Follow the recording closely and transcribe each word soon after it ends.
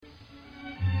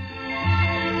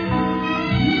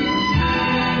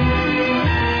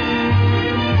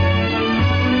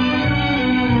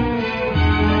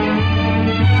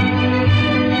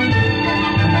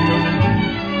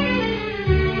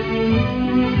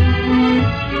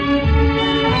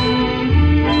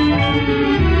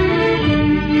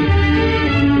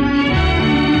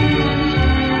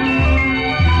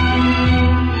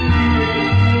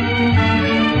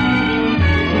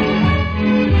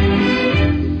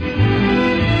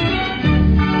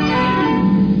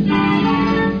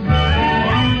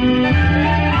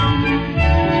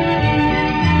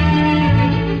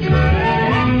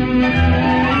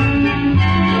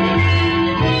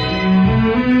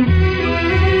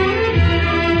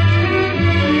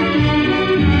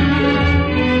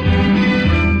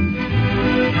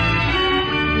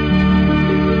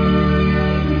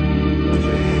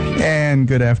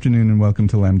good afternoon and welcome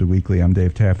to Lambda Weekly. I'm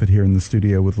Dave Taffet here in the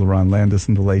studio with LaRon Landis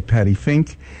and the late Patty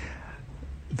Fink.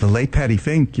 The late Patty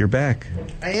Fink, you're back.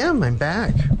 I am. I'm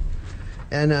back.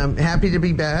 And I'm happy to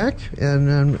be back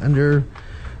and under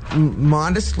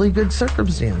modestly good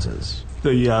circumstances.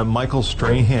 The Michael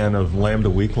Strahan of Lambda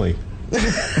Weekly. Except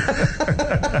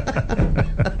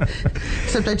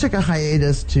I took a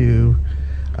hiatus to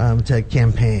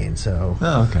campaign, so...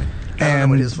 Oh, okay. I don't know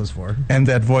what his was for. And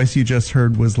that voice you just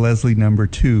heard was Leslie number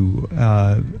 2,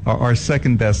 our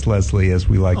second best Leslie, as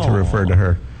we like to refer to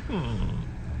her.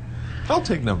 I'll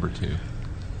take number 2.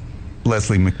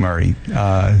 Leslie McMurray,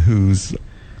 who's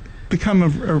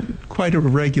become quite a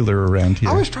regular around here.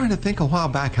 I was trying to think a while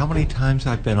back how many times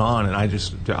I've been on, and I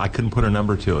couldn't put a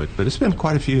number to it, but it's been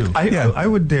quite a few. I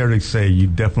would dare to say you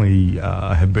definitely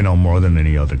have been on more than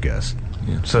any other guest.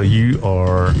 Yeah. So you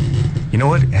are, you know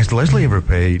what, has Leslie ever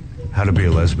paid How to Be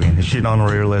a Lesbian? Is she an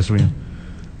honorary lesbian?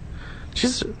 She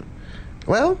hasn't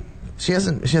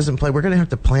played. We're going to have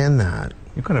to plan that.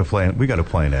 We got to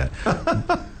plan that.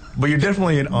 But you're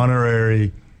definitely an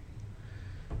honorary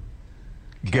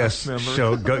guest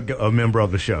show, a member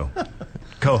of the show,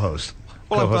 co-host,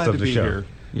 well, co-host I'm glad of to the be show. Here.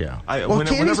 Yeah.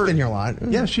 Candy's been here a lot.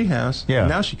 Yeah, she has. Yeah.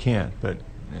 Now she can't, but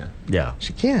yeah.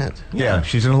 She can't. Yeah,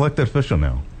 she's an elected official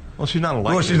now. Well, she's not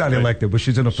elected. Well, she's not elected, but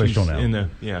she's an official now.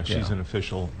 She's an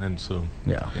official, and so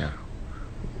yeah.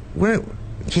 What?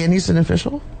 Candy's an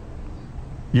official?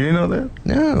 You didn't know that?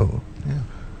 No. Yeah.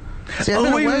 See,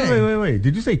 wait.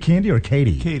 Did you say Candy or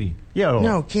Katie? Katie. Yeah.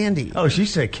 No, Candy. Oh, she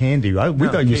said Candy. We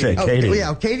thought you said Katie.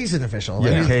 Yeah, Katie's an official.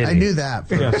 Yeah, I knew that.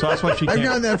 So that's why she can't. I've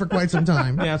known that for quite some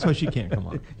time. Yeah, that's why she can't come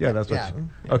on. Yeah, that's what.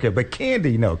 Okay, but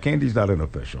Candy, no, Candy's not an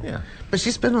official. Yeah. But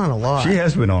she's been on a lot. She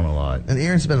has been on a lot. And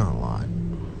Aaron's been on a lot.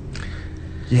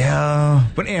 Yeah,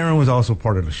 but Aaron was also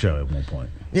part of the show at one point.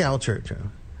 Yeah, well, true.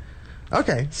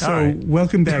 Okay. So,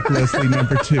 welcome back, Leslie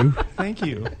number 2. Thank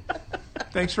you.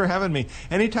 Thanks for having me.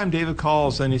 Anytime David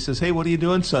calls and he says, "Hey, what are you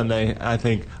doing Sunday?" I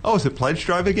think, "Oh, is it pledge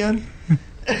drive again?"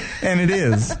 And it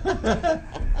is.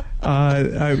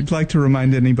 I would like to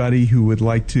remind anybody who would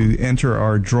like to enter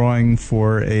our drawing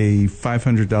for a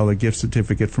 $500 gift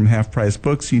certificate from Half Price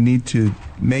Books, you need to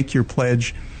make your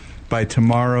pledge by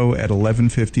tomorrow at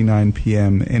 11:59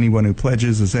 p.m. Anyone who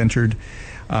pledges is entered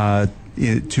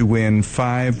to win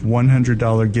 5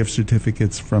 $100 gift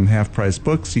certificates from Half Price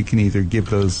Books. You can either give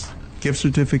those gift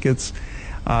certificates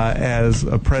as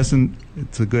a present.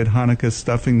 It's a good Hanukkah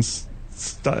stocking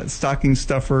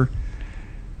stuffer.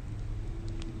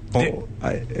 Do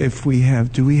we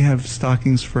have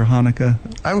stockings for Hanukkah?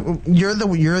 You're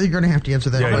going to have to answer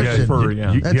that question.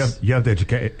 You have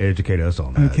to educate us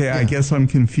on that. Okay, I guess I'm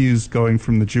confused going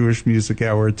from the Jewish music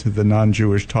hour to the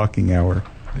non-Jewish talking hour.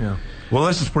 Yeah. Well,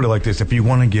 let's just put it like this: if you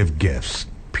want to give gifts,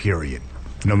 period,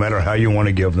 no matter how you want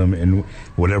to give them, in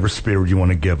whatever spirit you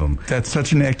want to give them. That's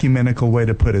such an ecumenical way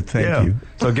to put it. Thank you.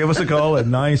 So give us a call at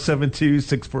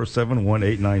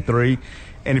 972-647-1893.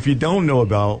 And if you don't know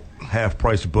about Half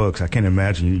Price Books, I can't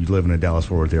imagine you live in the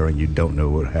Dallas-Fort Worth area and you don't know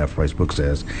what Half Price Books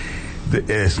is.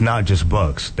 It's not just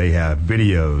books. They have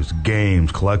videos,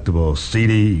 games, collectibles,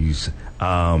 CDs,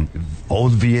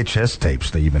 old VHS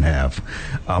tapes they even have.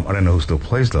 I don't know who still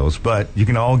plays those, but you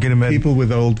can all get them at... People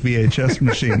with old VHS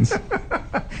machines.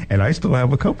 And I still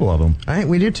have a couple of them.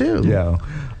 We do too. Yeah.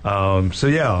 You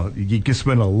can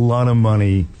spend a lot of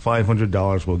money.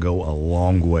 $500 will go a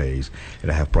long ways at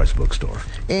a Half Price bookstore.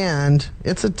 And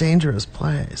it's a dangerous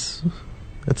place.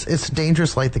 It's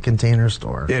dangerous like the Container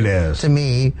Store. It is. To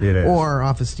me. It is. Or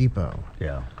Office Depot.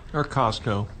 Yeah. Or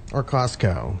Costco.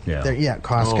 Yeah.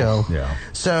 Costco. Oh, yeah.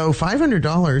 So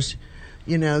 $500,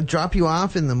 drop you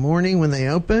off in the morning when they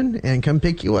open and come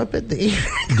pick you up at the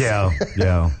evening. Yeah.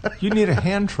 You need a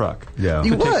hand truck to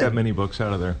take that many books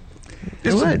out of there.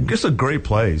 It's a great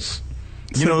place.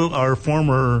 Our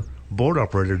former board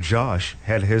operator, Josh,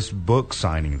 had his book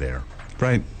signing there.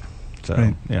 Right.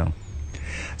 So, yeah.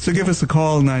 So give us a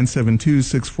call,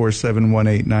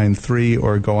 972-647-1893,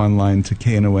 or go online to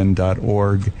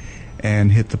knon.org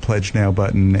and hit the Pledge Now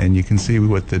button, and you can see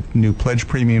what the new pledge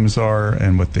premiums are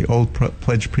and what the old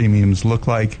pledge premiums look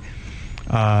like,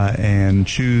 and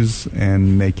choose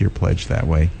and make your pledge that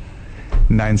way.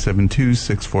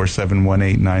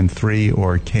 972-647-1893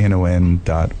 or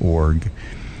knon.org.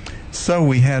 So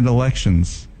we had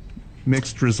elections,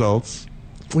 mixed results.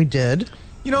 We did.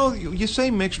 You say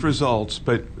mixed results,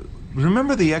 but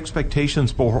remember the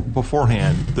expectations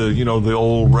beforehand. The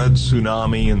old red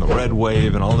tsunami and the red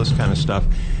wave and all this kind of stuff.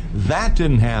 That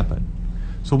didn't happen.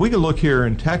 So we can look here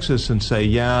in Texas and say,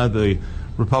 yeah, the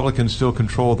Republicans still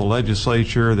control the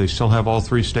legislature. They still have all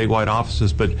 3 statewide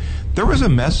offices. But there was a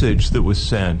message that was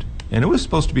sent And it was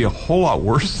supposed to be a whole lot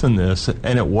worse than this,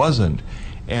 and it wasn't.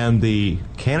 And the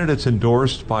candidates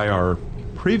endorsed by our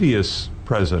previous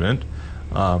president,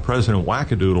 President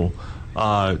Wackadoodle,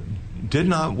 did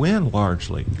not win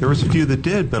largely. There was a few that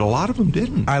did, but a lot of them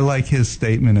didn't. I like his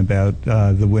statement about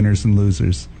the winners and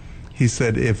losers. He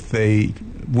said if they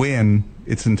win,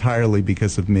 it's entirely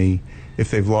because of me.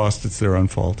 If they've lost, it's their own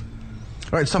fault.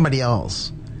 Or it's somebody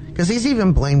else. Because he's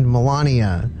even blamed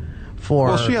Melania for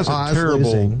Well, she has a Oz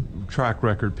terrible losing. track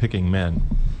record picking men.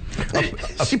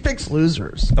 She picks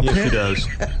losers. Yes, she does.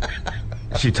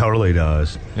 She totally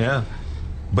does. Yeah.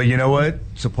 But you know what?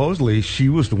 Supposedly, she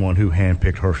was the one who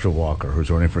handpicked Herschel Walker, who's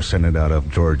running for Senate out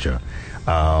of Georgia.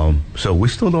 So we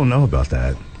still don't know about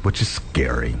that, which is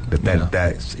scary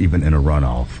that's even in a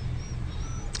runoff.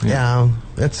 Yeah,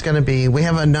 it's going to be. We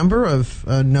have a number of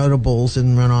notables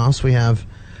in runoffs. We have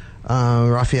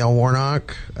Raphael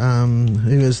Warnock,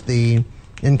 who is the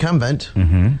incumbent,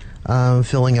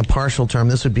 filling a partial term.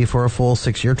 This would be for a full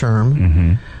 6-year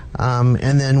term.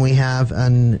 And then we have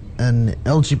an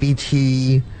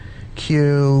LGBTQ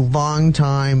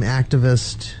longtime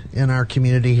activist in our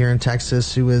community here in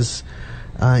Texas who is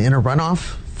in a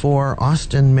runoff for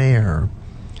Austin mayor,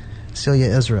 Celia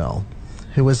Israel,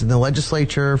 who was in the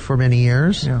legislature for many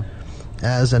years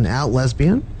as an out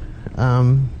lesbian.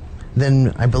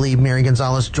 Then I believe Mary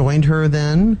Gonzalez joined her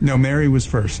then. No, Mary was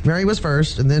first. Mary was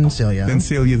first, and then Celia. Then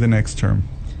Celia the next term.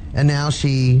 And now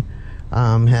she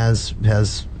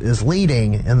is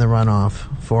leading in the runoff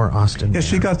for Austin. Yeah,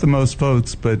 she got the most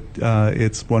votes, but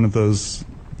it's one of those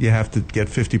you have to get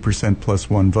 50% plus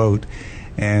one vote,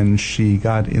 and she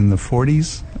got in the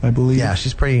 40s, I believe. Yeah,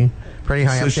 she's pretty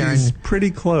high so up there. She's pretty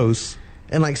close.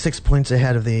 And like 6 points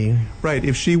ahead of the Right.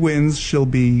 If she wins, she'll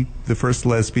be the first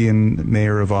lesbian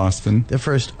mayor of Austin. the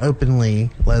first openly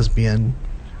lesbian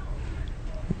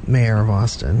mayor of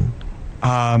Austin.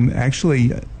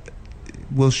 Actually,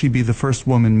 will she be the first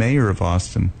woman mayor of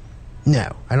Austin?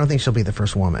 No, I don't think she'll be the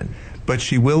first woman. But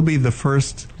she will be the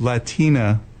first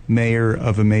Latina mayor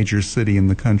of a major city in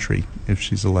the country if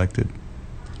she's elected.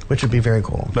 Which would be very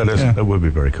cool. That would be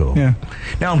very cool. Yeah.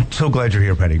 Now, I'm so glad you're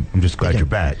here, Patty. I'm just glad you're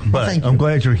back. But thank you. I'm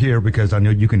glad you're here because I know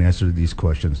you can answer these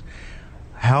questions.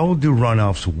 How do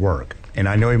runoffs work? And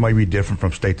I know it might be different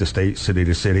from state to state, city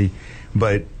to city,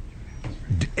 but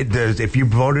if you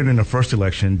voted in the first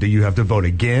election, do you have to vote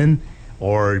again?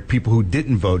 Or people who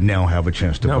didn't vote now have a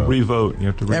chance to vote? Re-vote. You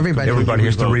have to Everybody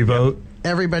has to re-vote?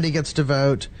 Everybody gets to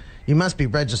vote. You must be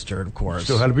registered, of course.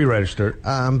 Still had to be registered.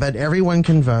 But everyone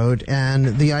can vote,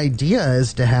 and the idea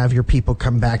is to have your people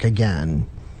come back again,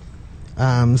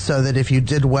 so that if you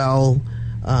did well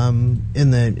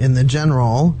in the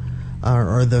general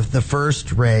or the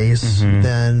first race,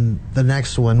 then the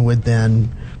next one would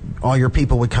then all your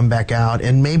people would come back out,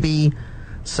 and maybe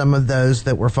some of those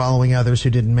that were following others who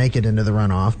didn't make it into the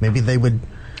runoff, maybe they would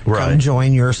come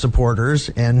join your supporters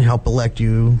and help elect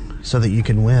you so that you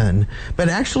can win. But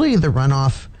actually, the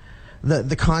runoff,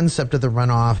 the concept of the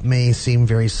runoff may seem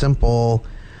very simple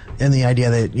in the idea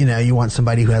that, you want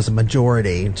somebody who has a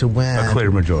majority to win. A clear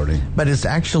majority. But it's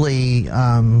actually,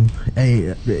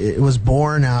 it was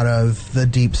born out of the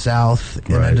Deep South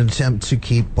in an attempt to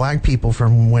keep black people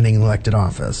from winning elected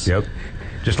office. Yep.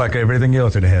 Just like everything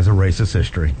else, it has a racist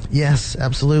history. Yes,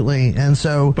 absolutely. And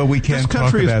so, but we can't this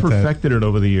country talk about has perfected it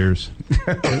over the years.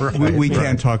 We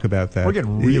can't talk about that. We're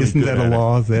getting really Isn't good that a at it.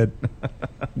 law that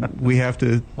we have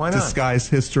to Why not? disguise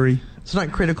history? it's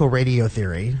not critical radio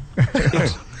theory.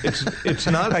 It's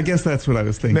not. I guess that's what I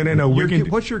was thinking. No.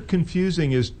 What you're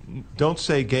confusing is don't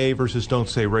say gay versus don't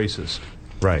say racist.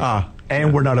 Right.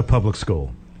 And we're not a public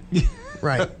school.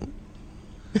 Right.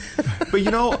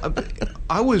 But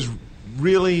I was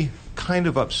really kind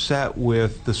of upset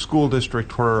with the school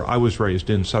district where I was raised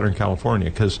in Southern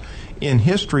California, because in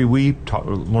history we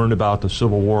learned about the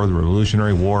Civil War, the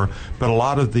Revolutionary War, but a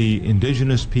lot of the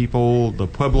indigenous people, the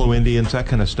Pueblo Indians, that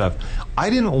kind of stuff. I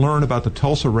didn't learn about the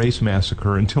Tulsa Race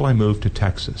Massacre until I moved to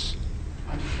Texas.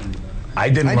 I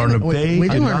didn't learn about They We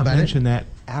did didn't learn not about it. mention that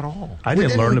at all. I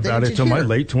didn't learn about it didn't until my hear.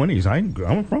 late 20s.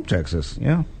 I'm from Texas.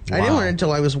 Yeah. I didn't learn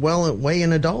until I was way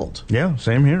an adult. Yeah,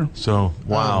 same here. So,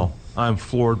 wow. I'm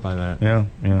floored by that. Yeah.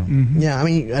 Yeah, I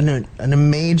mean, a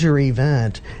major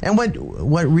event. And what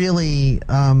really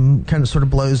kind of sort of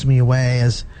blows me away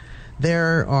is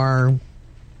there are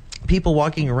people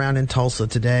walking around in Tulsa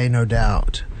today, no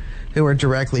doubt, who are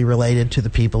directly related to the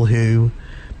people who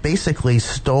basically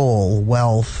stole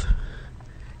wealth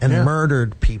and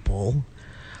murdered people.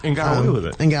 And got away with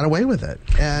it. And got away with it.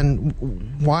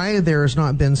 And why there's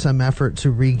not been some effort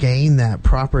to regain that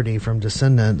property from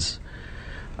descendants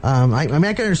I mean,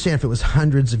 I can understand if it was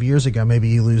hundreds of years ago, maybe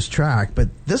you lose track, but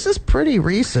this is pretty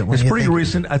recent. It's pretty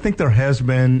recent. I think there has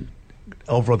been,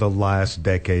 over the last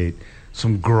decade,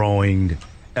 some growing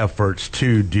efforts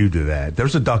due to that.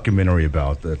 There's a documentary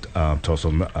about the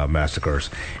Tulsa massacres,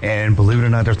 and believe it or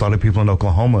not, there's a lot of people in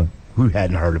Oklahoma who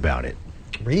hadn't heard about it.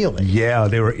 Really? Yeah,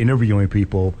 they were interviewing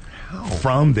people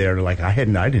from there. Like I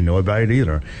didn't know about it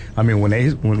either. I mean,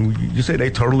 when you say they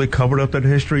totally covered up that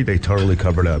history, they totally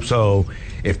covered up. So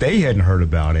if they hadn't heard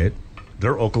about it,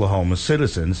 they're Oklahoma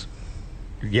citizens.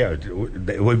 Yeah,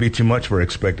 it would be too much for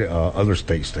expecting other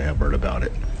states to have heard about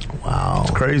it. Wow,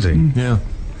 it's crazy. Yeah,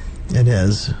 it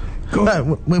is.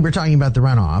 But we were talking about the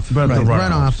runoff. About the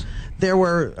runoff. There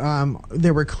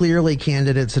were clearly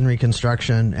candidates in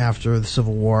Reconstruction after the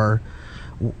Civil War,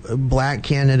 black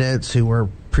candidates who were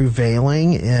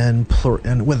prevailing and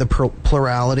with a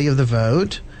plurality of the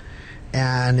vote,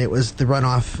 and it was the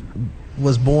runoff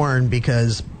was born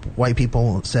because white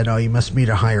people said, "Oh, you must meet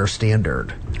a higher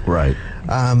standard." Right.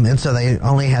 And so they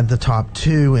only had the top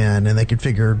two in, and they could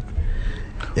figure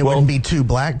it wouldn't be two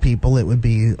black people; it would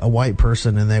be a white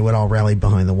person, and they would all rally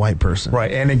behind the white person.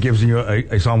 Right, and it gives you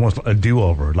it's almost a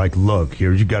do-over. Like, look,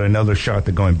 here you got another shot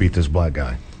to go and beat this black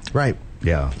guy. Right.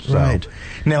 Yeah. So. Right.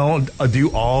 Now, do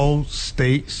all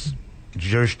states,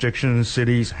 jurisdictions,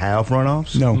 cities have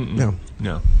runoffs? No. No.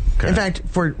 no. Okay. In fact,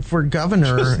 for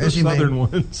governor, Just the as you southern may,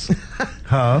 ones.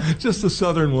 Huh? Just the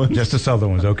southern ones. Just the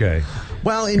southern ones. Okay.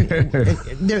 well,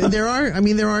 there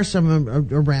are some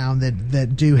around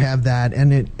that do have that,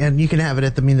 and you can have it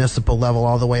at the municipal level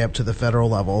all the way up to the federal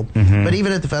level. Mm-hmm. But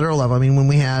even at the federal level, I mean, when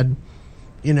we had,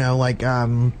 like,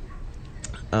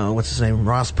 what's his name,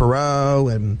 Ross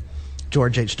Perot and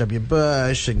George H.W.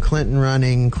 Bush and Clinton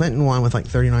running, Clinton won with like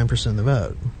 39% of the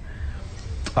vote.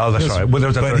 Oh, that's right. Well, there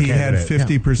was a but third he had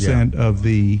candidate. 50% of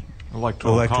the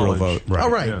Electoral electoral college. vote. Right. Oh,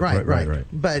 right, Yeah. right.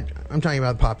 But I'm talking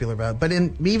about popular vote. But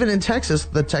even in Texas,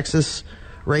 the Texas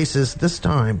races this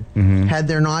time, had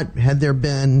there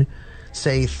been,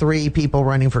 say, 3 people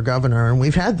running for governor, and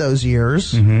we've had those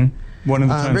years. One of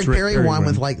the times Rick Perry won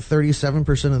with like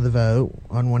 37% of the vote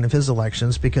on one of his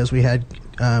elections because we had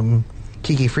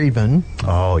Kiki Friedman,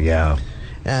 Oh, yeah.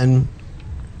 and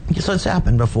so it's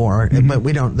happened before, but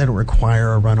they don't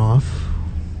require a runoff.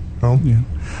 Oh, Yeah.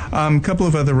 A couple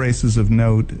of other races of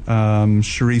note.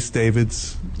 Sharice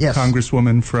Davids, Yes.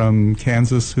 Congresswoman from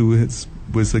Kansas, who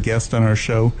was a guest on our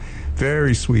show.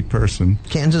 Very sweet person.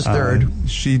 Kansas third.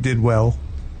 She did well.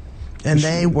 And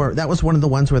that was one of the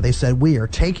ones where they said, we are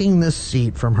taking this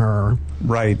seat from her.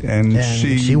 Right. And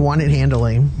she won it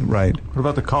handily. Right. What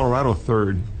about the Colorado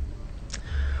third?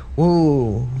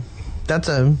 Ooh, that's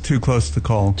Too close to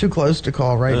call. too close to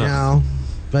call right now.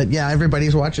 But yeah,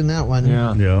 everybody's watching that one.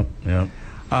 Yeah. Yeah.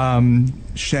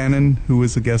 Shannon,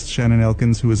 Shannon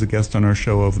Elkins, who was a guest on our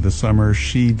show over the summer,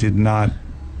 she did not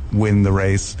win the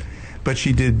race, but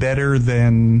she did better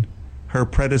than her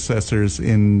predecessors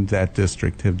in that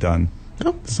district have done.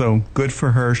 Oh. So good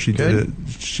for her. She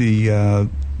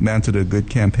mounted a good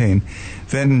campaign.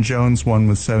 Venton Jones won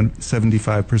with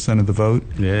 75% of the vote.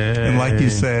 Yeah. And like you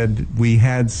said, we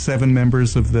had 7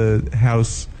 members of the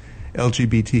House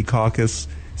LGBT caucus.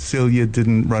 Celia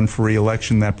didn't run for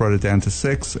re-election. That brought it down to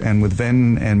 6. And with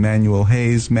Venton and Manuel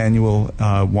Hayes, Manuel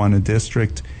won a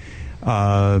district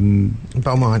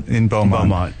Beaumont. in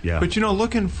Beaumont. Yeah. But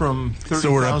looking from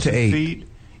So we're up to 30,000 8. feet,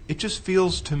 it just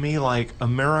feels to me like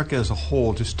America as a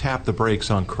whole just tapped the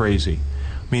brakes on crazy.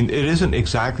 I mean, it isn't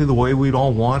exactly the way we'd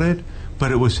all want it,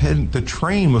 but it was the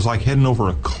train was like heading over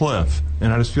a cliff,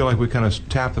 and I just feel like we kind of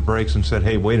tapped the brakes and said,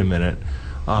 hey, wait a minute,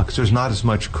 because there's not as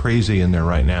much crazy in there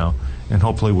right now, and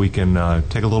hopefully we can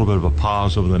take a little bit of a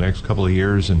pause over the next couple of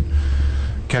years and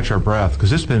catch our breath,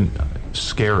 because it's been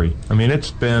scary. I mean,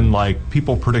 it's been like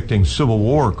people predicting Civil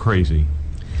War crazy.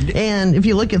 And if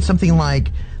you look at something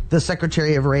like the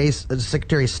Secretary of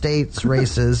State's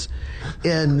races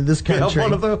in this country. Yeah,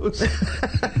 one of those.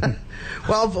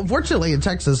 Well, fortunately in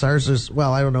Texas, ours is,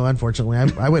 well, I don't know, unfortunately.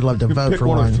 I would love to vote Pick for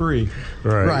one one. of 3.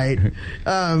 Right.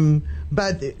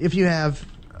 But if you have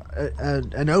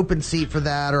an open seat for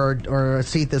that or a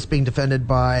seat that's being defended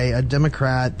by a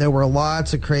Democrat, there were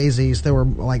lots of crazies. There were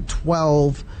like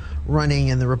 12 running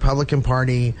in the Republican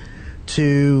Party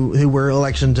who were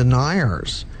election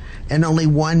deniers. And only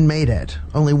one made it.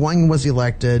 Only one was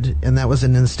elected, and that was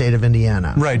in the state of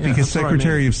Indiana. Right, Yeah, because that's what I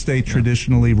Secretary mean. of State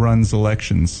traditionally runs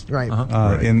elections. Right.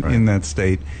 In that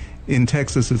state. In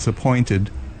Texas, it's appointed.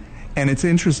 And it's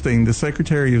interesting, the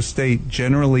Secretary of State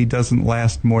generally doesn't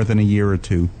last more than a year or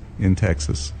 2 in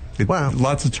Texas. Wow.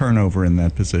 Lots of turnover in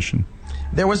that position.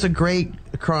 There was a great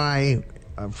cry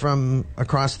from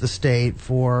across the state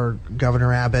for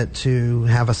Governor Abbott to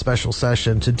have a special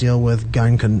session to deal with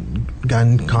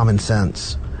gun common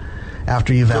sense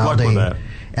after Uvalde. Good luck with that.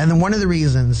 And then one of the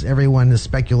reasons everyone has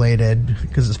speculated,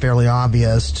 because it's fairly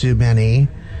obvious to many,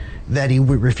 that he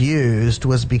refused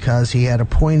was because he had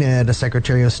appointed a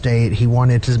Secretary of State he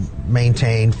wanted to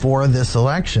maintain for this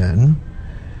election.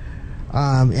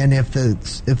 And if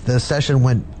the session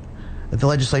went, if the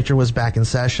legislature was back in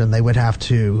session, they would have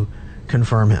to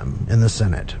confirm him in the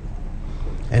Senate.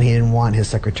 And he didn't want his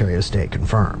Secretary of State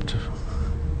confirmed,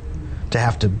 to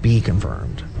have to be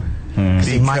confirmed. Because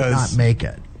he might not make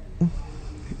it.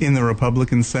 In the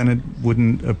Republican Senate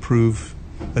wouldn't approve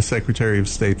a Secretary of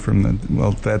State from the,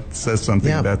 well, that says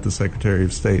something about the Secretary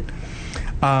of State.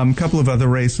 A couple of other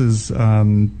races.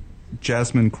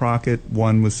 Jasmine Crockett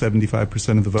won with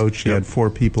 75% of the vote. She had 4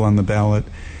 people on the ballot.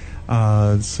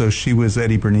 So she was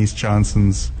Eddie Bernice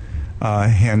Johnson's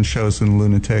hand-chosen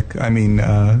lunatic. I mean,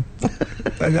 I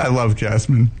love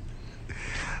Jasmine.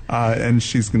 And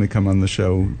she's going to come on the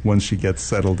show once she gets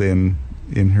settled in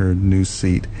her new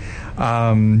seat.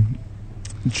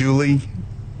 Julie,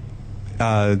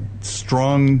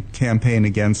 strong campaign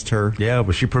against her. Yeah,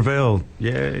 but she prevailed.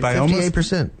 Yay. By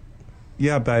 58%.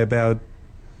 By about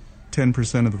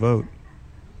 10% of the vote.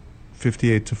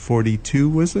 58 to 42,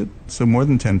 was it? So more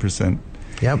than 10%.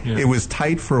 Yep. It was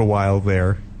tight for a while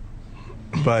there,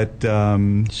 but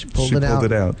she pulled it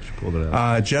out. She pulled it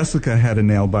out. Jessica had a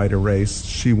nail-biter race.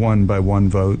 She won by 1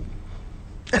 vote.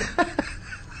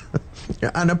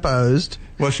 Unopposed.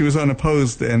 Well, she was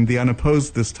unopposed, and the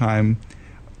unopposed this time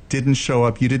didn't show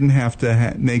up. You didn't have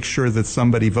to make sure that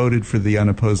somebody voted for the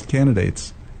unopposed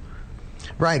candidates.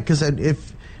 Right, because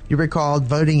if you recall,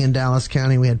 voting in Dallas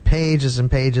County, we had pages and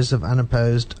pages of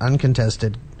unopposed,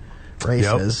 uncontested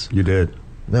races. Yep, you did.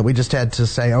 That we just had to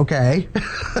say, okay,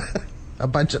 a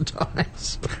bunch of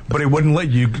times. But it wouldn't let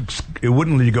you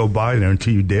go by there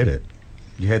until you did it.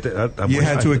 You had to. You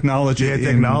had to acknowledge it. You had to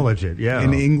acknowledge it. Yeah.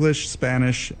 In English,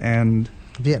 Spanish, and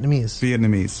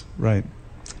Vietnamese. Right.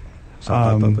 So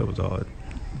I thought that was odd.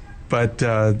 But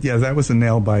that was a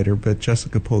nail biter. But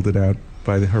Jessica pulled it out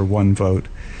by her 1 vote.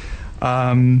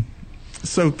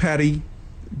 So Patty,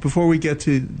 before we get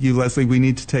to you, Leslie, we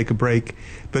need to take a break.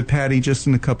 But Patty, just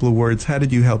in a couple of words, how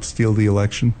did you help steal the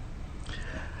election?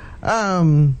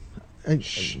 Don't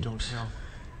tell.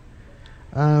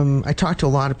 I talked to a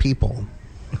lot of people.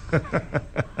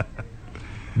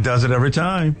 Does it every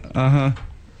time. Uh-huh.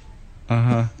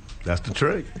 That's the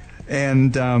trick.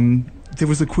 And there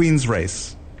was a Queen's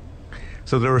race.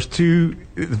 So there was 2,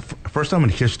 first time in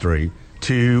history,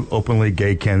 2 openly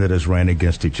gay candidates ran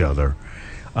against each other.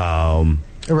 A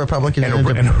Republican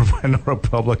and a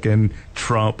Republican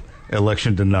Trump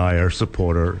election denier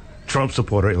supporter,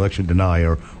 election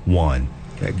denier won.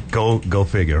 Go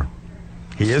figure.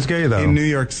 He is gay, though. In New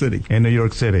York City. In New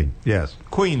York City, yes.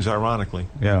 Queens, ironically.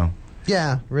 Yeah.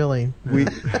 Yeah, really. We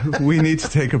need to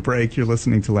take a break. You're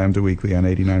listening to Lambda Weekly on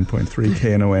 89.3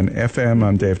 KNON FM.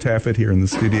 I'm Dave Taffet here in the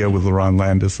studio with LaRon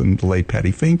Landis and the late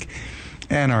Patty Fink.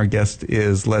 And our guest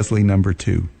is Leslie number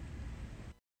 2.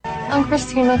 I'm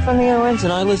Christina from the Owens,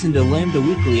 and I listen to Lambda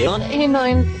Weekly on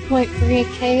 89.3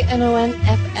 KNON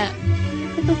FM.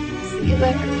 See you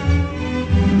there.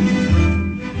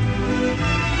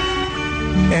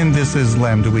 And this is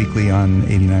Lambda Weekly on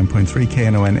 89.3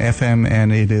 KNON FM,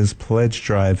 and it is Pledge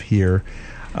Drive here.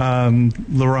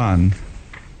 LaRon.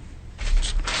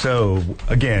 So,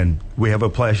 again, we have a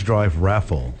Pledge Drive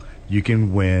raffle. You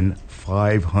can win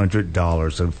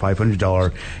 $500, a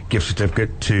 $500 gift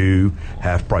certificate to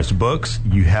Half Price Books.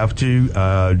 You have to you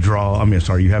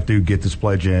have to get this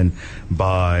pledge in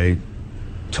by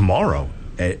tomorrow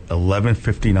at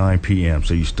 11:59 p.m.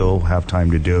 So you still have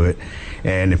time to do it.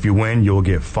 And if you win, you'll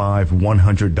get 5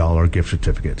 $100 gift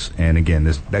certificates. And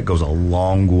again, that goes a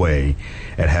long way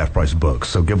at Half Price Books.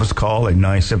 So give us a call at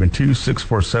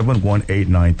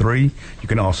 972-647-1893. You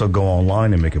can also go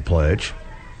online and make a pledge.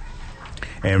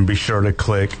 And be sure to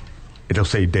click, it'll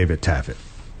say David Taffet.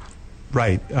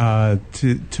 Right.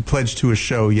 To pledge to a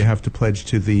show, you have to pledge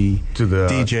to the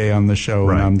DJ on the show,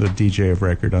 right. And I'm the DJ of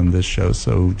record on this show.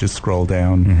 So just scroll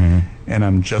down, and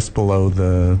I'm just below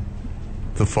the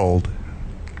fold.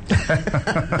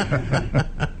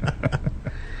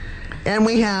 And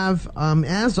we have,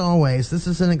 as always, this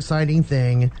is an exciting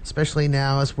thing, especially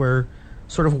now as we're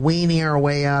sort of weaning our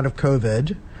way out of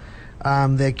COVID.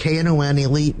 The KNON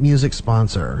Elite Music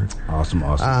Sponsor.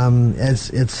 Awesome.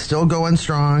 It's still going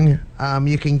strong.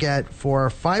 You can get for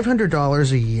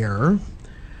 $500 a year,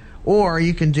 or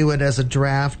you can do it as a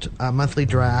monthly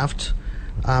draft,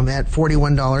 at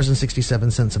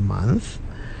 $41.67 a month.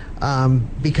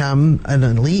 become an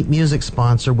elite music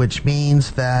sponsor, which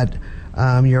means that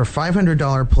your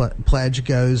 $500 pledge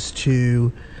goes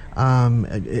to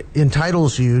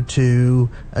entitles you to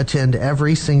attend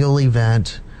every single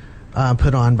event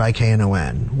put on by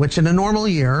KNON, which in a normal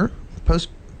year,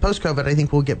 post-COVID, I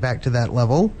think we'll get back to that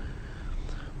level.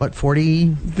 What,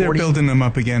 40? They're building them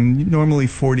up again. Normally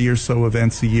 40 or so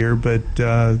events a year, but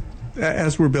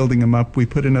as we're building them up, we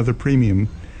put another premium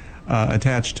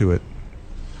attached to it.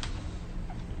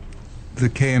 The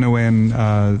KNON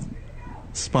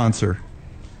sponsoring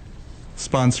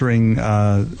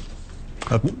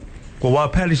Well, while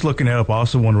Patty's looking it up, I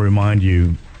also want to remind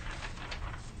you,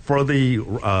 for the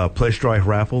Pledge Drive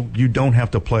raffle, you don't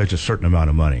have to pledge a certain amount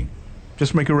of money.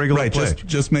 Just make a regular pledge.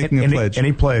 Just making a pledge.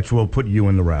 Any pledge will put you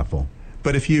in the raffle.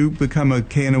 But if you become a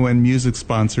KNON music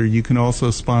sponsor, you can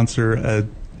also sponsor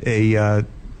a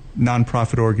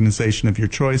nonprofit organization of your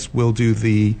choice. We'll do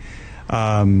the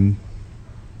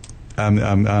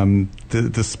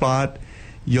spot.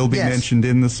 You'll be mentioned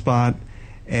in the spot,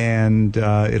 and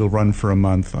it'll run for a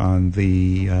month on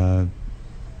the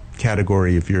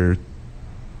category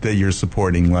that you're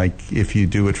supporting. Like if you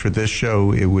do it for this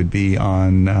show, it would be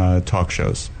on talk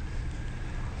shows.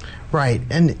 Right,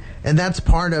 and that's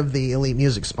part of the elite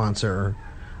music sponsor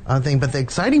thing. But the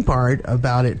exciting part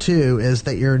about it too is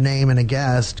that your name and a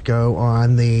guest go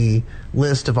on the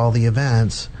list of all the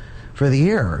events for the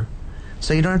year.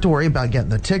 So you don't have to worry about getting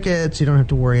the tickets. You don't have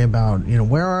to worry about,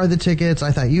 where are the tickets?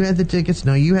 I thought you had the tickets.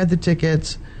 No, you had the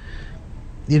tickets.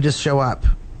 You just show up.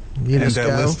 And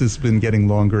that list has been getting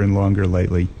longer and longer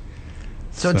lately.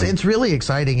 So it's really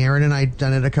exciting. Aaron and I have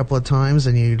done it a couple of times,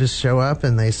 and you just show up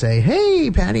and they say,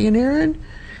 "Hey, Patty and Aaron,"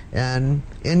 and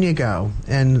in you go.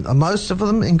 And most of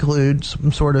them include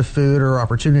some sort of food or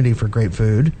opportunity for great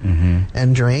food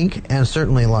and drink, and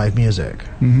certainly live music.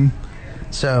 Mm-hmm.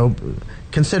 So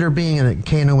consider being a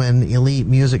KNON Elite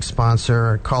Music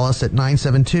sponsor. Call us at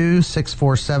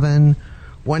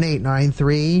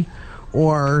 972-647-1893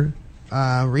 or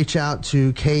reach out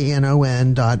to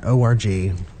knon.org.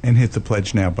 And hit the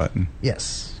Pledge Now button.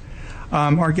 Yes.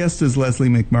 Our guest is Leslie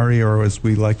McMurray, or as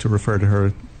we like to refer to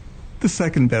her, the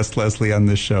second best Leslie on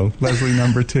this show. Leslie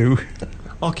number 2.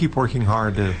 I'll keep working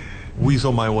hard to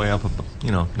weasel my way up,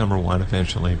 number 1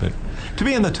 eventually. But to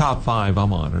be in the top 5,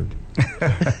 I'm honored.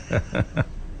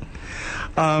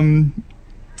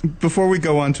 Before we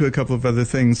go on to a couple of other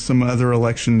things, some other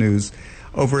election news.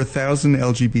 Over 1,000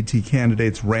 LGBT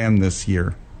candidates ran this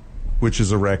year, which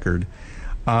is a record.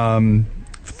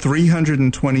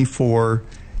 324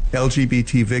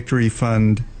 LGBT Victory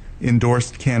Fund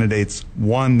endorsed candidates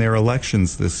won their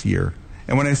elections this year.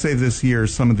 And when I say this year,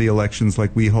 some of the elections,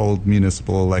 like we hold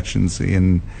municipal elections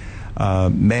in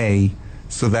May,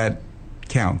 so that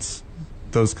counts.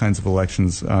 Those kinds of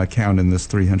elections count in this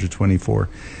 324.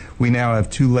 We now have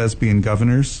 2 lesbian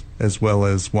governors as well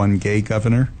as 1 gay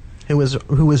governor. Who was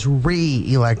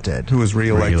re-elected. Who was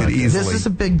re-elected easily. This is a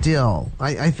big deal.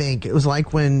 I think it was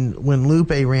like when Lupe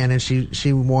ran and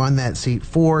she won that seat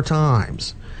 4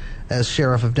 times as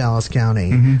sheriff of Dallas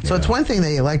County. Mm-hmm. So it's one thing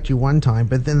they elect you one time,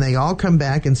 but then they all come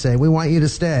back and say, we want you to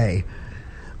stay.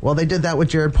 Well, they did that with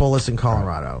Jared Polis in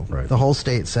Colorado. Right. The whole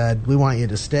state said, we want you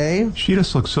to stay. She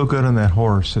just looked so good on that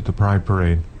horse at the Pride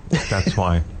Parade. That's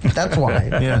why. That's why.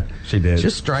 Yeah, she did.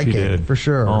 Just striking, for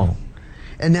sure. Oh.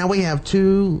 And now we have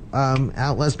 2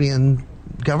 out lesbian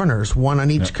governors, one on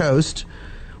each coast.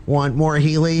 One, Maura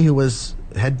Healey, who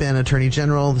had been Attorney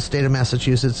General of the state of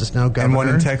Massachusetts, is now governor. And one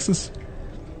in Texas?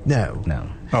 No.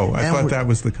 Oh, I thought that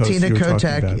was the coast Tina you were talking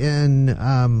Kotek about.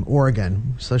 in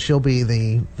Oregon. So she'll be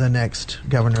the next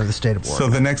governor of the state of Oregon. So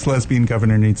the next lesbian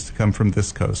governor needs to come from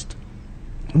this coast.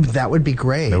 That would be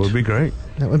great. That would be great.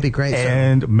 That would be great.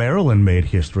 And Maryland made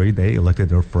history. They elected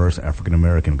their first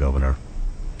African-American governor.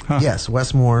 Huh. Yes,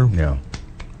 Westmore. Yeah.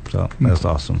 So that's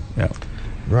awesome. Yeah.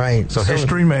 Right. So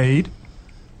history made.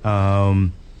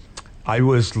 I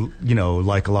was,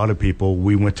 like a lot of people,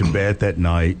 we went to bed that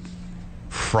night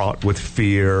fraught with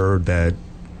fear that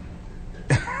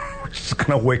we're just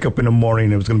going to wake up in the morning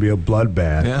and it was going to be a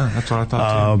bloodbath. Yeah, that's what I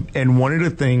thought too. And one of the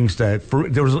things that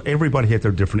everybody had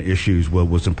their different issues. What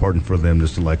was important for them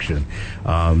this election,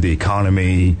 the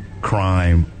economy,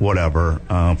 crime, whatever.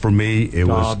 For me, it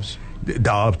was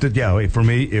Dobbs. Yeah, for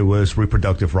me, it was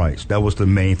reproductive rights. That was the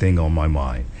main thing on my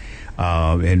mind,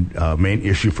 and main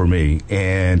issue for me.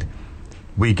 And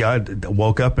we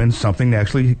woke up and something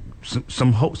actually.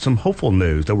 Some hopeful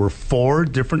news. There were 4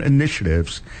 different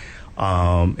initiatives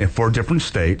in 4 different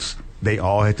states. They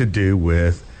all had to do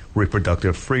with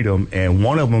reproductive freedom, and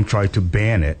one of them tried to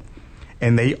ban it,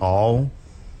 and they all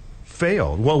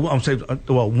failed. Well, I'm saying,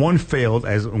 one failed,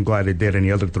 as I'm glad it did, and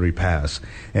the other 3 passed.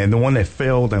 And the one that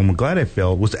failed, and I'm glad it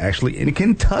failed, was actually in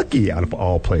Kentucky, out of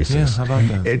all places. Yeah, how about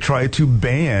that? It tried to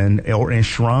ban or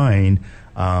enshrine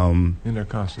in their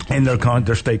constitution, in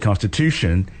their state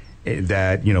constitution,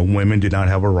 that women did not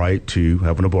have a right to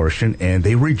have an abortion, and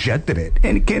they rejected it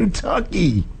in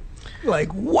Kentucky.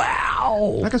 Like,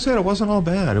 wow! Like I said, it wasn't all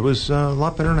bad. It was a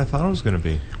lot better than I thought it was going to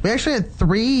be. We actually had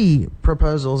 3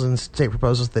 proposals and state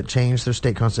proposals that changed their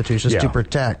state constitutions to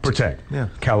protect. Yeah.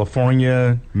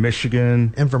 California,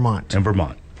 Michigan, and Vermont.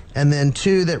 And then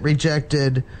 2 that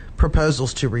rejected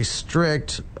proposals to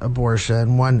restrict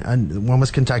abortion. One was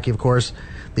Kentucky, of course.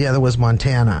 The other was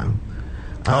Montana.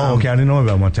 Oh, okay. I didn't know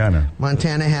about Montana.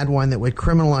 Montana had one that would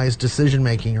criminalize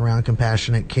decision-making around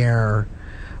compassionate care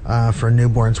for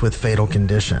newborns with fatal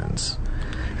conditions.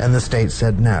 And the state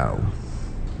said, no,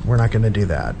 we're not going to do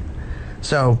that.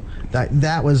 So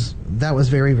that was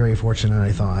very, very fortunate,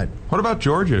 I thought. What about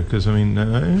Georgia? Because, I mean,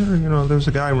 there's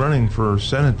a guy running for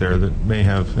Senate there that may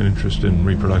have an interest in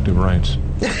reproductive rights.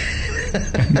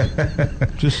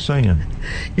 Just saying.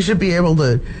 You should be able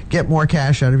to get more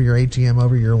cash out of your ATM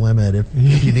over your limit if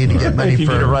you need to get money if you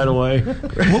for need it right away.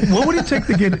 What would it take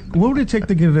to get? What would it take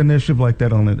to get an initiative like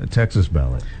that on the Texas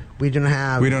ballot? We don't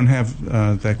have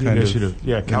that kind initiative. of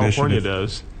Yeah, California initiative.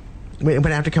 does. We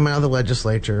would have to come out of the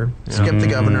legislature, skip the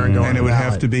governor, and go on And it the would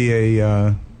have ballot. to be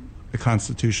a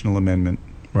constitutional amendment.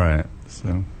 Right.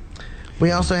 So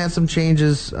We also had some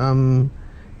changes in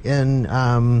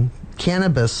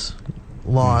cannabis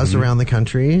laws around the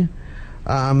country.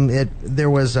 There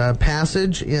was a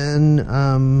passage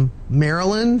in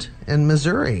Maryland and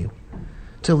Missouri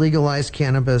to legalize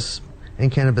cannabis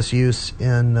and cannabis use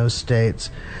in those states.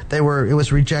 It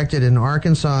was rejected in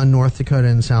Arkansas, North Dakota,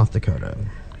 and South Dakota.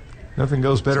 Nothing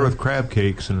goes better with crab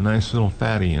cakes and a nice little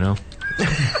fatty,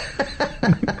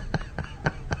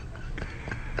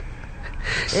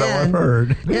 So I've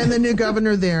heard. And the new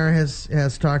governor there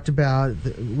has talked about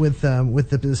with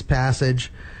this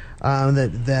passage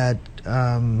that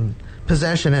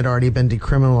possession had already been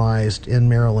decriminalized in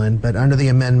Maryland, but under the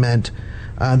amendment,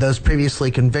 those previously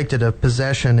convicted of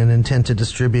possession and intent to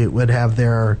distribute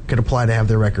could apply to have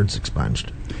their records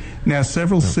expunged. now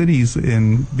several cities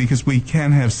because we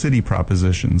can have city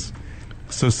propositions,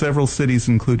 so several cities,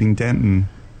 including Denton,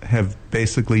 have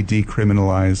basically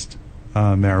decriminalized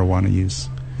marijuana use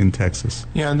in Texas.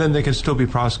 Yeah, and then they can still be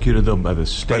prosecuted, though, by the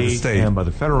state and by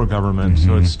the federal government.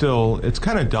 Mm-hmm. So it's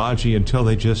kind of dodgy until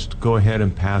they just go ahead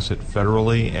and pass it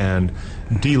federally and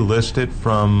delist it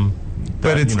from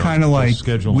But it's kind of like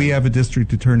scheduling. we have a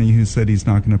district attorney who said he's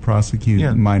not going to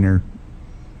prosecute minor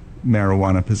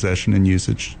marijuana possession and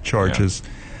usage charges.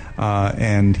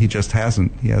 And he just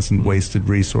hasn't. He hasn't wasted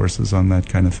resources on that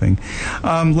kind of thing.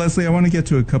 Leslie, I want to get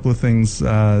to a couple of things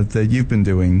that you've been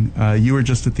doing. You were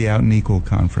just at the Out and Equal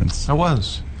conference. I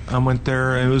was. I went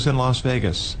there. It was in Las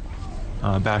Vegas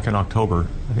back in October.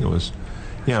 I think it was.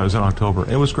 Yeah, it was in October.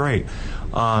 It was great.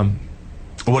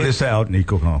 What is the Out and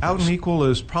Equal conference? Out and Equal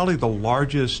is probably the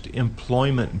largest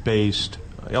employment-based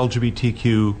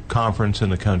LGBTQ conference in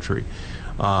the country.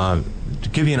 To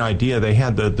give you an idea, they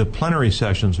had the plenary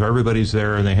sessions where everybody's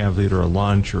there and they have either a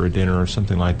lunch or a dinner or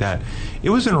something like that. It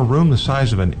was in a room the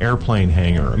size of an airplane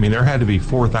hangar. I mean, there had to be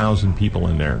 4,000 people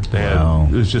in there.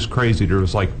 It was just crazy. There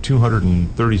was like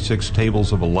 236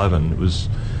 tables of 11. It was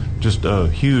just a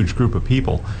huge group of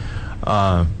people.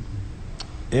 But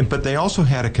they also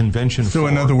had a convention So, floor.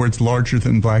 in other words, larger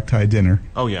than black tie dinner.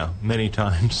 Oh, yeah, many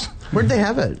times. Where'd they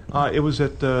have it? It was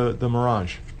at the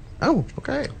Mirage. Oh,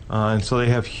 okay. And so they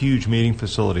have huge meeting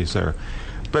facilities there.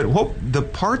 But the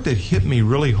part that hit me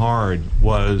really hard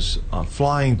was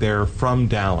flying there from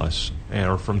Dallas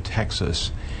or from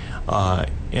Texas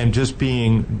and just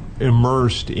being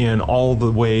immersed in all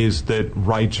the ways that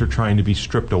rights are trying to be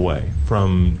stripped away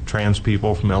from trans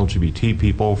people, from LGBT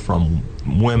people, from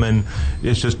women.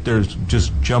 It's just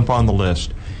jump on the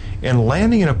list. And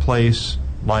landing in a place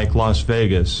like Las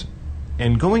Vegas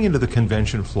and going into the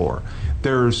convention floor,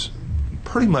 there's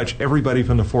pretty much everybody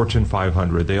from the Fortune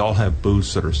 500. They all have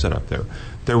booths that are set up there.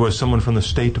 There was someone from the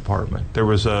State Department. There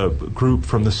was a group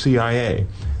from the CIA.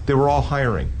 They were all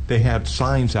hiring. They had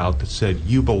signs out that said,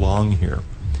 "You belong here."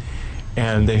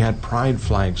 And they had pride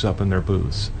flags up in their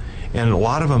booths. And a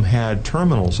lot of them had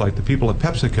terminals, like the people at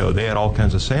PepsiCo. They had all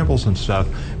kinds of samples and stuff,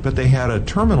 but they had a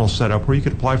terminal set up where you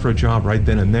could apply for a job right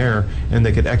then and there, and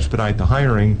they could expedite the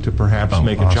hiring to perhaps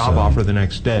make a job offer the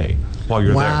next day while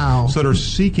you're there. So they're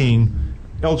seeking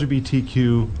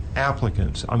LGBTQ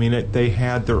applicants. I mean, they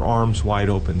had their arms wide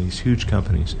open, these huge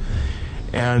companies.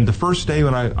 And the first day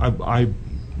when I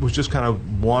was just kind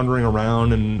of wandering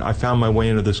around, and I found my way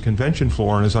into this convention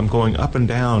floor, and as I'm going up and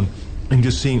down and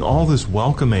just seeing all this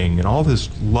welcoming and all this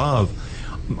love,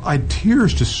 I had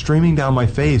tears just streaming down my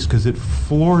face because it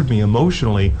floored me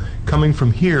emotionally coming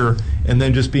from here and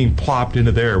then just being plopped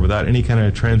into there without any kind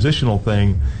of transitional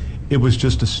thing. It was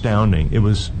just astounding. It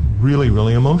was really,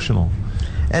 really emotional.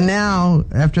 And now,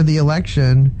 after the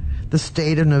election, the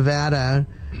state of Nevada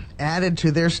added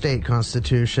to their state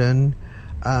constitution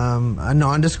a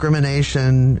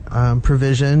non-discrimination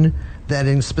provision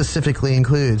that specifically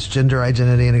includes gender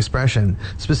identity and expression,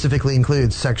 specifically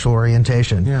includes sexual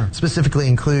orientation, specifically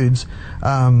includes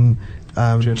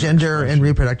gender and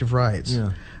reproductive rights.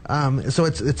 Yeah. So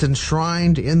it's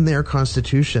enshrined in their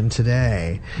constitution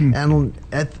today. And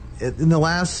in the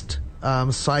last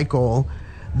cycle,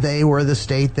 they were the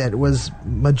state that was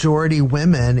majority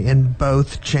women in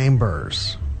both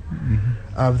chambers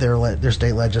of their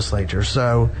state legislature.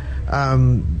 So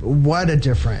what a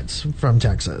difference from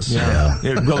Texas. Yeah,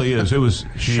 it really is. It was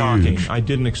shocking. I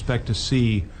didn't expect to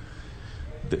see.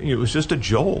 It was just a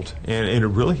jolt, and it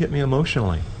really hit me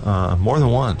emotionally more than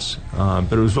once.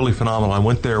 But it was really phenomenal. I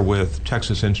went there with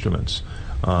Texas Instruments.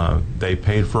 They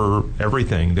paid for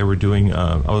everything. They were doing.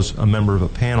 I was a member of a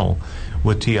panel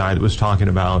with TI that was talking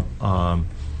about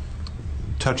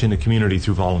touching the community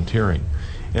through volunteering.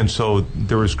 And so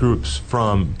there was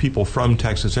people from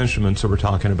Texas Instruments that were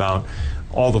talking about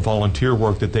all the volunteer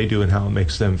work that they do and how it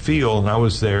makes them feel. And I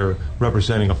was there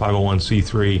representing a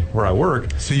 501c3 where I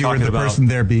work. So you were the person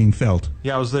there being felt.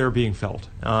 Yeah, I was there being felt.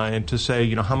 And to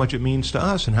say, how much it means to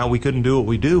us and how we couldn't do what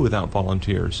we do without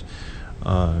volunteers.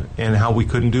 And how we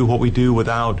couldn't do what we do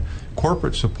without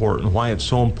corporate support, and why it's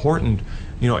so important,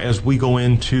 as we go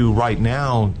into right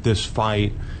now this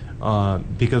fight,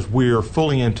 because we're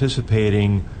fully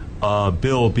anticipating a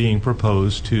bill being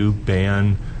proposed to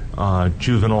ban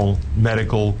juvenile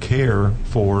medical care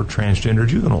for transgender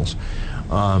juveniles.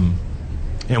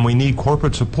 And we need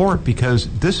corporate support because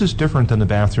this is different than the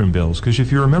bathroom bills. Because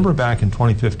if you remember back in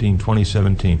 2015,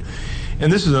 2017,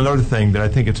 and this is another thing that I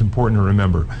think it's important to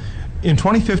remember, in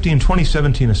 2015,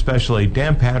 2017 especially,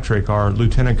 Dan Patrick, our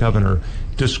lieutenant governor,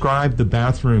 described the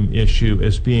bathroom issue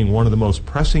as being one of the most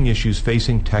pressing issues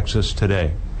facing Texas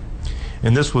today.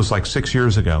 And this was like 6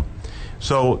 years ago.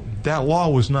 So that law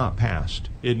was not passed.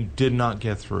 It did not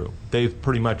get through. They've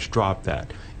pretty much dropped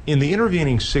that. In the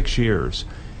intervening 6 years,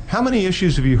 how many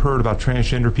issues have you heard about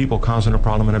transgender people causing a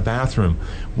problem in a bathroom?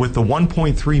 With the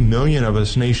 1.3 million of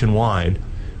us nationwide,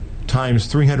 times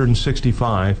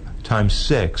 365, times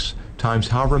 6, times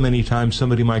however many times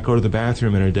somebody might go to the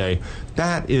bathroom in a day,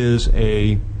 that is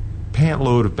a pant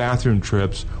load of bathroom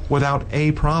trips without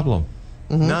a problem.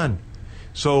 None.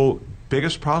 So,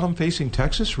 biggest problem facing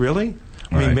Texas, really?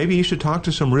 I mean, maybe you should talk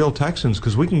to some real Texans,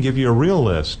 because we can give you a real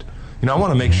list. I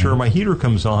want to make sure my heater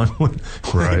comes on when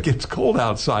it gets cold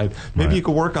outside. Maybe you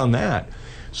could work on that.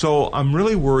 So I'm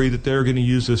really worried that they're going to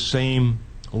use the same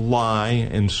lie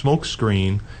and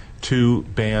smokescreen to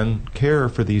ban care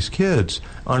for these kids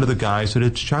under the guise that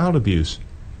it's child abuse.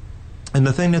 And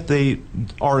the thing that they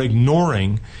are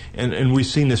ignoring, and we've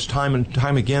seen this time and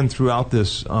time again throughout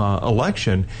this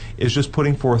election, is just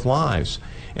putting forth lies.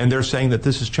 And they're saying that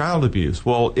this is child abuse.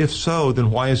 Well, if so,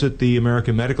 then why is it the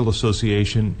American Medical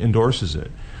Association endorses it?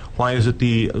 Why is it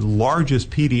the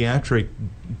largest pediatric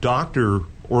doctor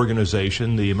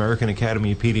organization, the American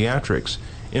Academy of Pediatrics,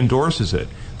 endorses it?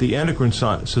 The Endocrine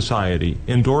Society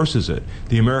endorses it.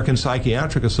 The American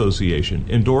Psychiatric Association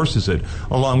endorses it,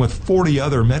 along with 40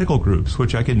 other medical groups,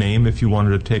 which I could name if you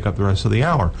wanted to take up the rest of the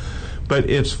hour. But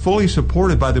it's fully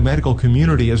supported by the medical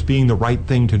community as being the right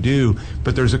thing to do.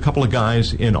 But there's a couple of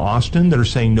guys in Austin that are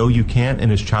saying, no, you can't,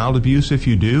 and it's child abuse if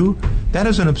you do. That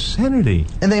is an obscenity.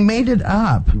 And they made it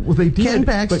up. Well, they did. Ken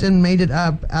Paxton made it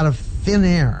up out of thin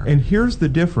air. And here's the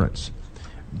difference.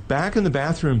 Back in the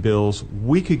bathroom bills,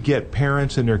 we could get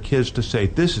parents and their kids to say,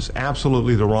 this is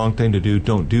absolutely the wrong thing to do,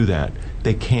 don't do that.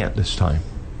 They can't this time.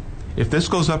 If this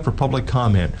goes up for public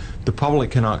comment, the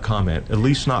public cannot comment, at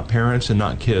least not parents and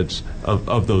not kids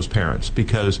of those parents,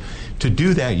 because to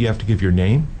do that, you have to give your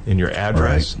name and your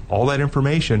address, all that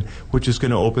information, which is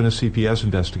going to open a CPS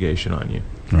investigation on you.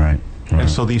 And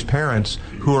so these parents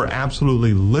who are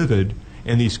absolutely livid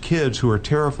and these kids who are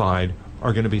terrified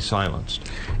are going to be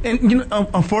silenced. And,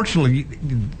 unfortunately,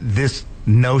 this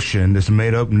notion, this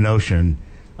made-up notion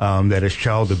that it's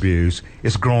child abuse,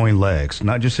 is growing legs,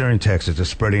 not just here in Texas, it's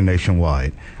spreading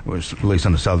nationwide, at least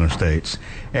in the southern states.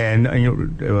 And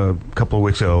a couple of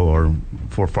weeks ago, or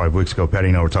 4 or 5 weeks ago, Patty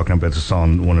and I were talking about this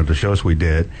on one of the shows we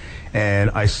did,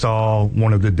 And I saw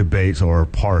one of the debates, or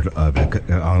part of it,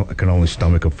 I can only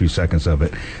stomach a few seconds of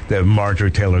it, that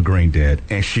Marjorie Taylor Greene did.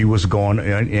 And she was going,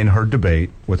 in her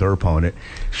debate with her opponent,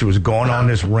 she was going on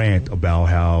this rant about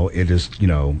how it is,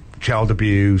 child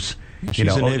abuse.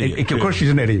 She's an idiot, of course she's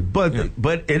an idiot, but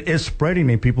it is spreading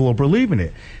and people are believing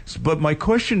it. But my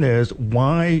question is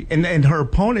why? And her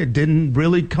opponent didn't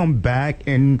really come back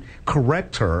and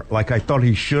correct her like I thought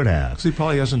he should have. So he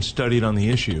probably hasn't studied on the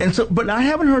issue. And so, but I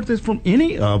haven't heard this from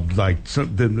any of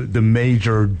the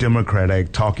major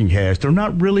Democratic talking heads. They're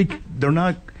not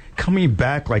coming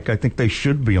back like I think they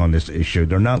should be on this issue.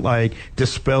 They're not like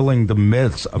dispelling the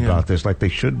myths about this like they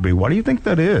should be. Why do you think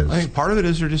that is? I think part of it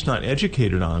is they're just not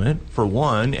educated on it, for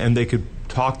one, and they could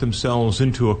talk themselves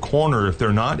into a corner if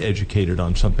they're not educated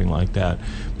on something like that,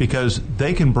 because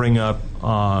they can bring up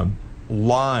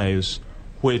lies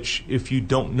which, if you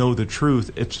don't know the truth,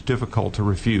 it's difficult to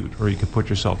refute, or you could put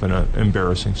yourself in an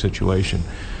embarrassing situation.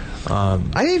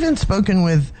 I've even spoken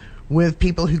with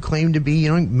people who claim to be,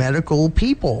 medical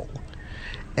people,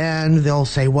 and they'll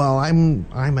say, "Well,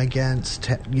 I'm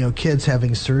against, kids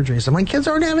having surgeries." I'm like, kids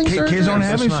aren't having surgeries. Kids aren't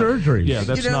having surgeries. Yeah,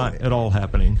 that's not at all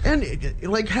happening. And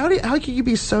how can you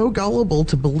be so gullible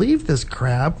to believe this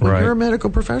crap when you're a medical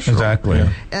professional? Exactly.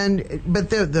 Yeah. But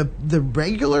the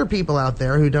regular people out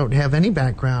there who don't have any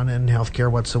background in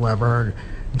healthcare whatsoever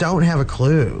don't have a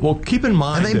clue. Well, keep in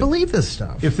mind, and they believe this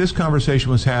stuff. If this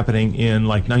conversation was happening in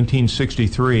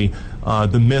 1963,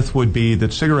 the myth would be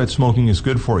that cigarette smoking is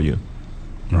good for you.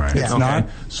 Right. It's not.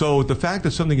 So the fact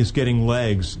that something is getting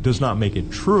legs does not make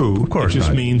it true. Of course it just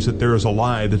not. means that there is a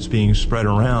lie that's being spread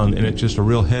around, and it's just a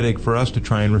real headache for us to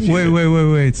try and refute it.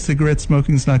 Wait. Cigarette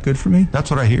smoking's not good for me? That's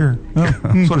what I hear.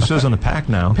 That's what it says on the pack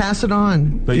now. Pass it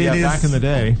on. But back in the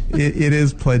day. It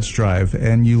is Pledge Drive,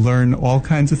 and you learn all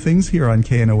kinds of things here on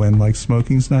KNON, like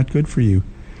smoking's not good for you.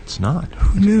 It's not.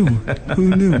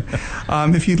 Who knew?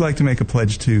 If you'd like to make a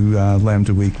pledge to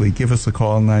Lambda Weekly, give us a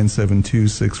call,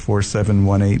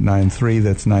 972-647-1893.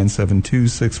 That's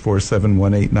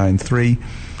 972-647-1893.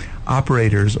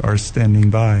 Operators are standing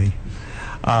by.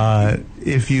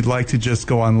 If you'd like to just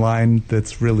go online,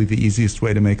 that's really the easiest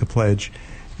way to make a pledge.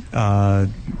 Go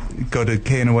to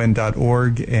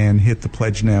knon.org and hit the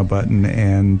Pledge Now button,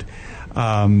 and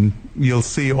you'll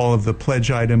see all of the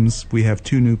pledge items. We have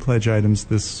 2 new pledge items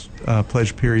this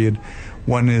pledge period.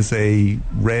 One is a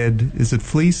red, is it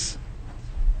fleece?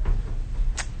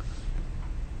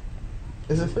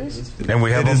 Is it fleece? And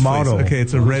we have It a is model. fleece. Okay,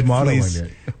 it's a Who's red modeling fleece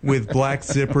it? with black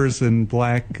zippers and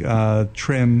black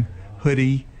trim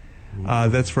hoodie.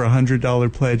 That's for a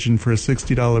 $100 pledge, and for a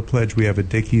 $60 pledge, we have a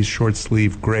Dickies short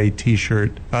sleeve gray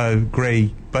T-shirt,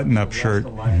 gray button-up shirt.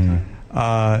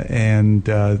 And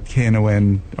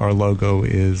KNON, our logo,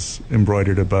 is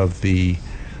embroidered above the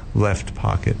left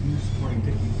pocket.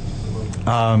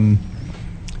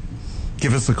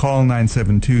 Give us a call,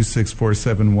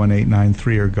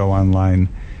 972-647-1893, or go online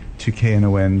to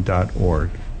knon.org.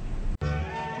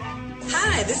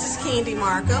 Hi, this is Candy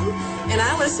Markham, and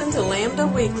I listen to Lambda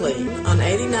Weekly on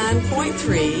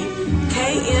 89.3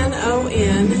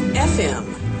 KNON FM.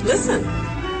 Listen.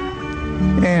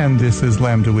 And this is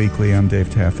Lambda Weekly. I'm Dave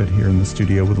Taffet here in the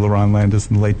studio with LaRon Landis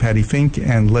and the late Patty Fink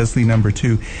and Leslie Number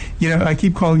 2. I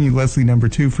keep calling you Leslie Number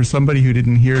 2 for somebody who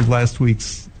didn't hear last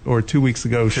week's or 2 weeks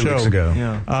ago show. 2 weeks ago.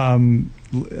 Yeah.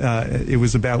 It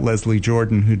was about Leslie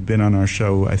Jordan, who'd been on our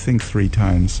show, I think, 3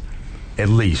 times. At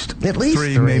least. At least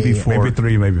 3, 3. maybe 4. Maybe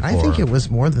 3, maybe 4. I think it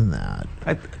was more than that.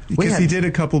 Because he did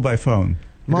a couple by phone.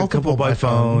 A couple by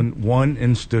phone, one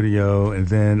in studio, and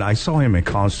then I saw him in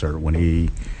concert when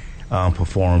he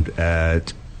performed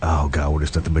at, what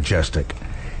is that, the Majestic.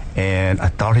 And I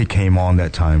thought he came on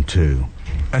that time, too.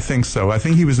 I think so. I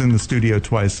think he was in the studio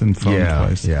twice and phoned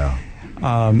twice. Yeah.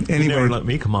 You Anyway, never let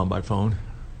me come on by phone.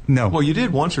 no. Well, you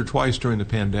did once or twice during the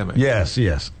pandemic. Yes.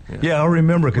 Yeah, I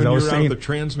remember because When I you was were out saying of the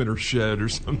transmitter shed or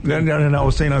something. No, I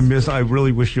was saying I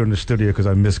really wish you were in the studio because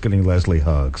I miss getting Leslie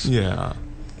hugs. Yeah.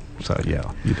 So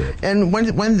yeah, you did. And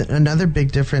when another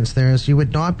big difference there is you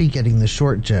would not be getting the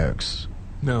short jokes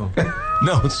No.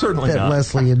 No, it's certainly that not.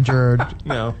 Leslie endured.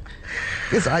 No.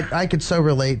 Because I could so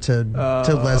relate to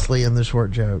Leslie and the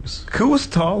short jokes. Who was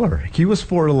taller? He was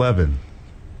 4'11".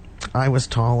 I was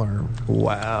taller.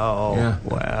 Wow. Yeah.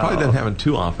 Wow. Probably doesn't happen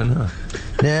too often, huh?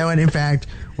 No, and in fact,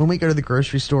 when we go to the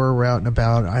grocery store, we're out and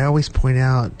about, I always point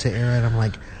out to Aaron, I'm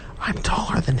like, I'm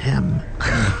taller than him.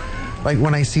 Like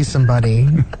when I see somebody.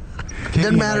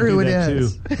 Doesn't matter who it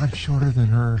is. I'm shorter than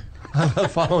her. I'm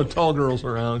following tall girls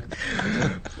around.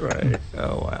 Right.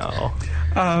 Oh wow.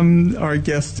 Our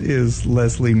guest is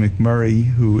Leslie McMurray,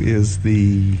 who is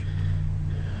the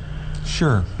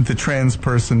Sure. The trans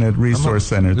person at Resource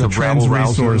Center. The trans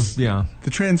resource. Yeah. The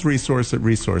trans resource at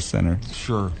Resource Center.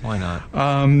 Sure. Why not?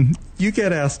 You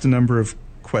get asked a number of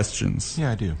questions.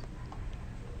 Yeah, I do.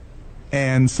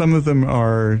 And some of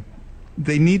them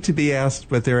they need to be asked,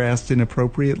 but they're asked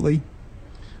inappropriately.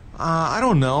 I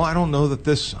don't know. I don't know that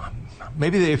this.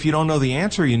 Maybe if you don't know the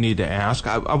answer, you need to ask.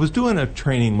 I was doing a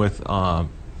training with a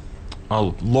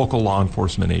local law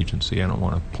enforcement agency. I don't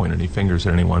want to point any fingers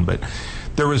at anyone, but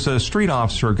there was a street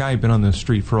officer, a guy who'd been on the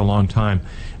street for a long time,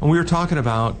 and we were talking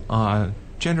about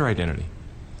gender identity.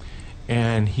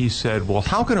 And he said, "Well,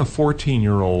 how can a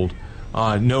 14-year-old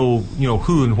know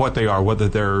who and what they are, whether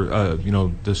they're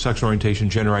the sexual orientation,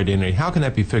 gender identity? How can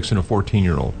that be fixed in a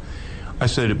 14-year-old?" I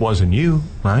said, "It wasn't you,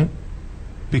 right?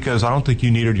 Because I don't think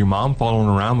you needed your mom following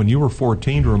around when you were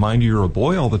 14 to remind you you're a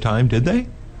boy all the time, did they?"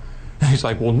 And he's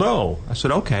like, "Well, no." I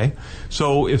said, "Okay.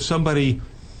 So if somebody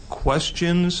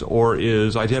questions or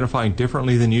is identifying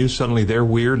differently than you, suddenly they're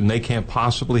weird and they can't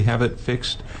possibly have it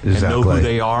fixed and know who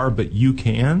they are, but you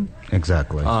can?"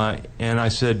 Exactly. And I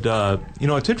said,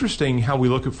 it's interesting how we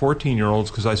look at 14-year-olds,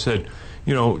 because I said,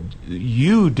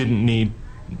 you didn't need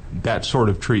that sort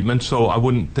of treatment, so I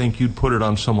wouldn't think you'd put it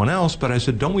on someone else. But I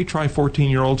said, don't we try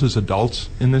 14-year-olds as adults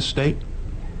in this state?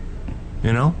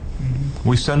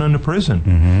 We send them to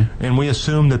prison, and we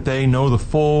assume that they know the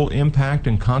full impact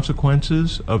and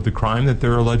consequences of the crime that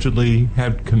they're allegedly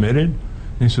had committed.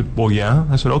 And he said, "Well, yeah."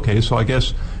 I said, "Okay, so I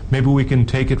guess maybe we can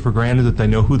take it for granted that they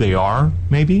know who they are,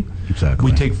 maybe."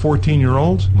 Exactly. We take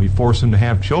 14-year-olds, and we force them to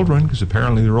have children, because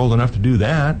apparently they're old enough to do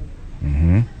that.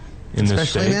 In this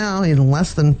Especially state. now, in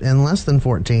less than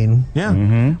 14.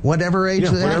 Yeah. Whatever age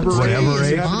that happens. Whatever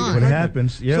age, fine. what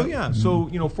happens. Yeah. So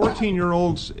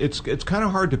 14-year-olds, it's kind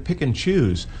of hard to pick and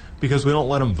choose, because we don't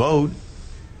let them vote,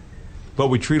 but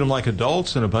we treat them like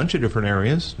adults in a bunch of different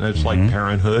areas. And it's like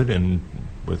parenthood and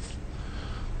with,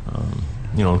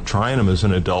 trying them as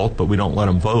an adult, but we don't let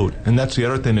them vote. And that's the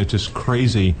other thing that's just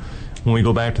crazy when we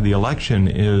go back to the election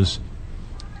is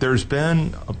there's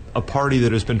been a party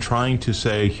that has been trying to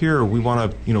say, here, we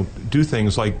want to, do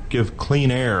things like give clean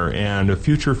air and a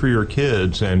future for your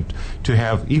kids and to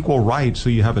have equal rights so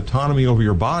you have autonomy over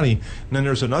your body. And then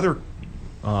there's another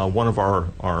one of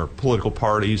our political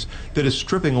parties that is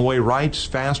stripping away rights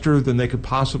faster than they could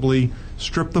possibly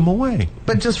strip them away.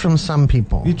 But just from some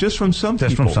people. Just from some people.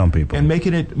 Just from some people. And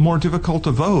making it more difficult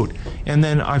to vote. And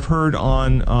then I've heard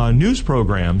on news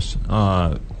programs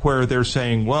where they're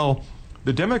saying, well,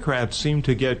 the Democrats seem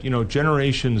to get,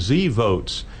 Generation Z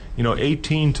votes.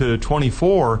 18 to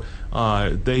 24,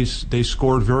 they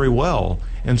scored very well.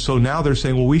 And so now they're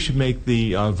saying, well, we should make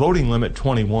the voting limit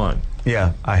 21.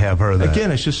 Yeah, I have heard of that.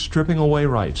 Again, it's just stripping away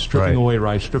rights, stripping away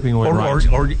rights.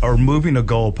 Or moving the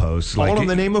goalposts. All in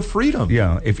the name of freedom.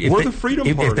 Yeah. We're the freedom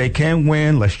party. If they can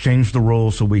win, let's change the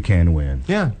rules so we can win.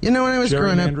 Yeah. When I was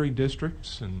growing up, gerrymandering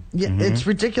districts. And it's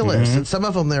ridiculous. And some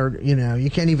of them, they're,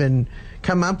 you can't even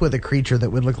come up with a creature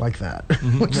that would look like that.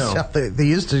 Which is how they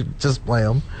used to just play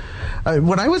them.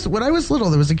 When I was little,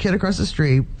 there was a kid across the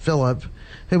street, Philip,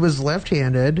 who was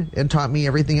left-handed and taught me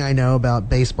everything I know about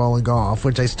baseball and golf,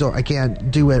 which I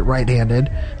can't do it right-handed.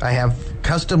 I have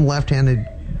custom left-handed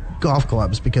golf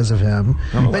clubs because of him.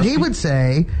 But he would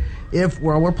say,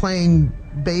 while we're playing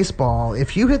baseball,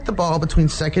 if you hit the ball between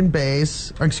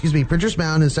pitcher's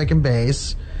mound and second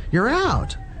base, you're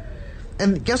out.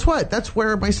 And guess what? That's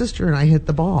where my sister and I hit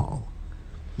the ball.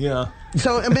 Yeah.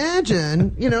 So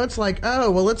imagine, it's like,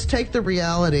 oh, well, let's take the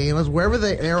reality and wherever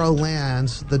the arrow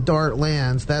lands, the dart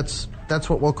lands, that's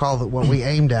what we'll call what we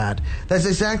aimed at. That's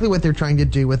exactly what they're trying to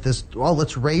do with this. Well,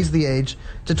 let's raise the age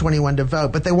to 21 to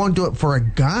vote, but they won't do it for a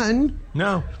gun.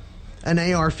 No. An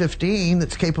AR-15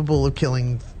 that's capable of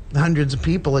killing hundreds of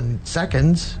people in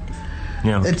seconds.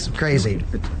 Yeah. It's crazy.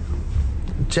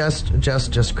 Just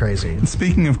crazy.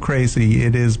 Speaking of crazy,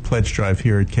 it is Pledge Drive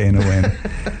here at KNON.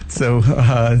 So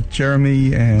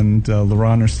Jeremy and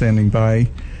LaRon are standing by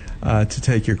to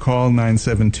take your call,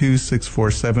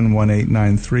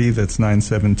 972-647-1893. That's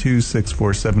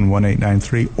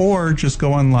 972-647-1893. Or just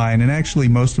go online. And actually,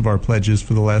 most of our pledges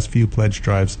for the last few pledge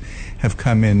drives have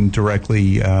come in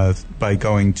directly by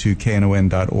going to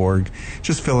knon.org,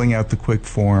 just filling out the quick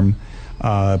form,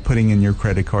 putting in your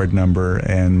credit card number,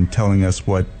 and telling us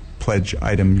what pledge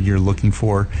item you're looking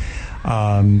for.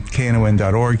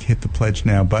 knon.org, hit the Pledge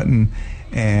Now button,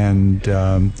 and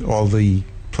all the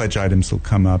pledge items will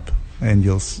come up, and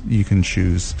you can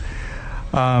choose.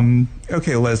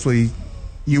 Okay, Leslie,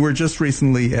 you were just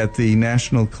recently at the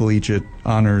National Collegiate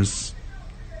Honors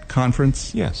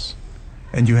Conference. Yes.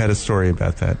 And you had a story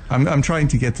about that. I'm trying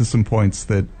to get to some points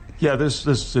that Yeah,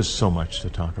 there's so much to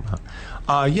talk about.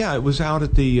 It was out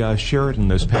at the Sheraton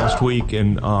this past week,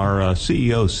 and our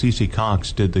CEO, Cece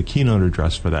Cox, did the keynote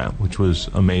address for that, which was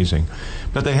amazing.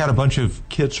 But they had a bunch of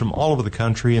kids from all over the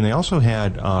country, and they also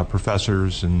had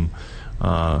professors and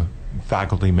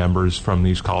faculty members from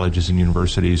these colleges and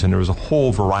universities, and there was a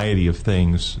whole variety of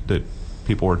things that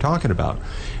people were talking about.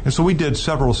 And so we did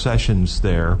several sessions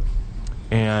there.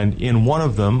 And in one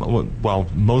of them, well,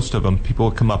 most of them, people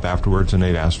would come up afterwards and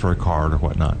they'd ask for a card or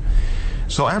whatnot.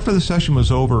 So after the session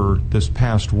was over this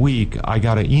past week, I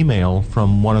got an email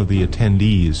from one of the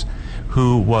attendees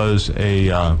who was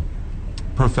a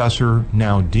professor,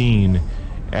 now dean,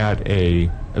 at a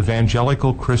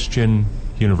evangelical Christian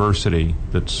university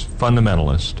that's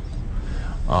fundamentalist,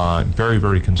 very,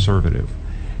 very conservative,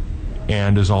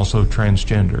 and is also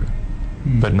transgender,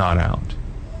 but not out.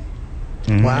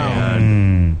 Wow.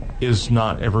 And is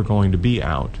not ever going to be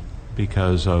out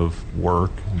because of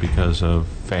work, because of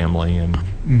family, and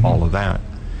all of that.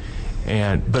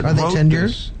 But are they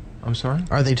tenured? I'm sorry?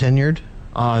 Are they tenured?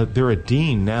 They're a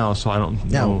dean now, so I don't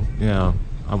know. Yeah,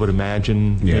 I would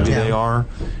imagine maybe they are.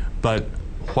 But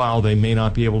while they may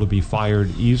not be able to be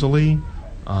fired easily,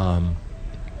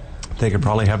 they could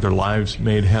probably have their lives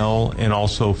made hell, and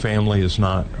also family is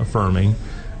not affirming,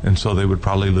 and so they would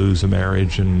probably lose a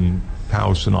marriage and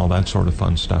house and all that sort of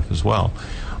fun stuff as well.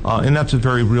 And that's a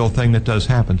very real thing that does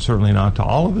happen. Certainly not to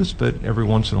all of us, but every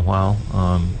once in a while,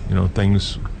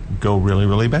 things go really,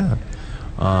 really bad.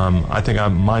 I think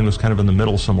mine was kind of in the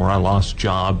middle somewhere. I lost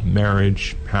job,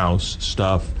 marriage, house,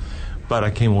 stuff, but I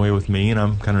came away with me, and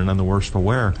I'm kind of none the worse for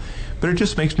wear. But it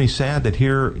just makes me sad that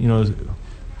here,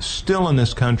 still in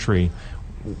this country,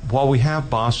 while we have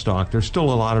Bostock, there's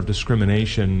still a lot of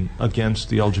discrimination against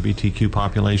the LGBTQ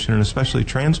population, and especially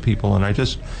trans people. And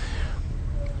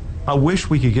I wish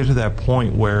we could get to that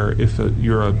point where if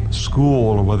you're a school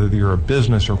or whether you're a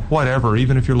business or whatever,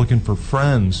 even if you're looking for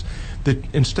friends, that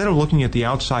instead of looking at the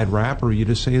outside wrapper, you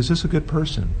just say, is this a good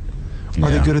person?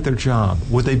 Are they good at their job?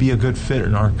 Would they be a good fit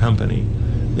in our company?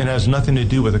 It has nothing to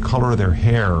do with the color of their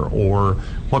hair or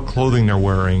what clothing they're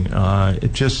wearing.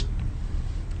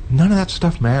 None of that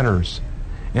stuff matters.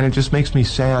 And it just makes me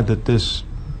sad that this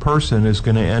person is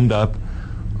going to end up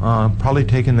probably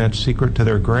taking that secret to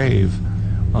their grave.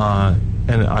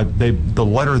 The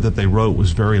letter that they wrote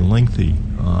was very lengthy.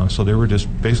 So they were just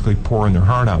basically pouring their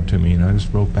heart out to me. And I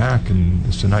just wrote back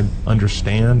and said, I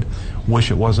understand, wish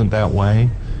it wasn't that way.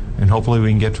 And hopefully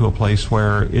we can get to a place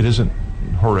where it isn't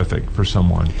horrific for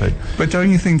someone. But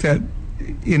don't you think that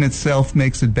in itself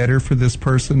makes it better for this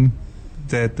person?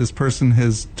 That this person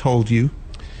has told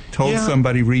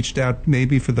somebody, reached out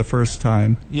maybe for the first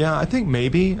time. Yeah, I think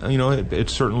maybe.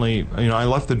 It's certainly, I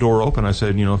left the door open. I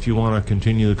said, if you want to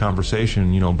continue the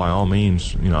conversation, by all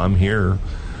means, I'm here.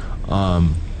 I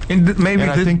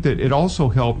think that it also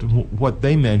helped, what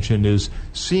they mentioned is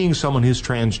seeing someone who's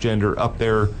transgender up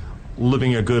there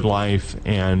living a good life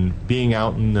and being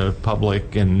out in the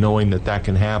public and knowing that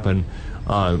can happen,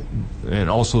 and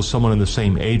also someone in the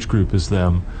same age group as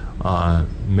them,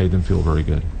 made them feel very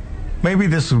good. Maybe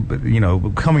this,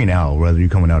 coming out, whether you're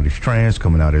coming out as trans,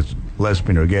 coming out as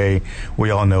lesbian or gay,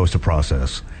 we all know it's a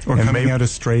process. Or coming out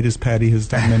as straight, as Patty has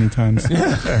done many times.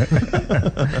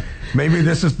 Maybe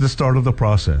this is the start of the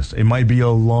process. It might be a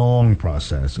long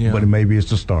process, but maybe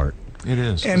it's the start. It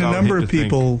is. And a number of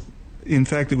people, in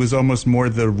fact, it was almost more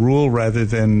the rule rather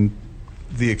than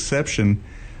the exception,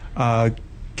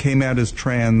 came out as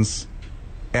trans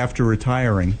after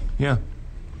retiring. Yeah.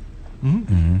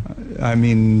 I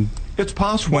mean, it's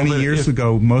possible. 20 years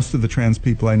ago, most of the trans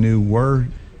people I knew were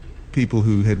people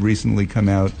who had recently come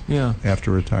out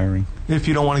after retiring. If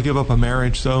you don't want to give up a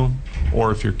marriage, though,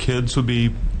 or if your kids would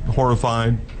be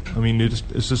horrified, I mean,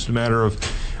 it's just a matter of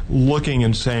looking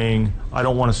and saying, I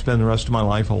don't want to spend the rest of my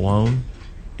life alone.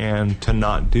 And to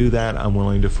not do that, I'm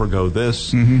willing to forgo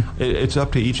this. It's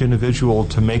up to each individual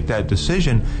to make that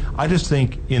decision. I just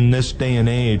think in this day and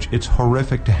age, it's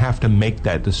horrific to have to make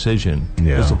that decision.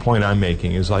 Is the point I'm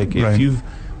making. Is like if you've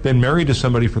been married to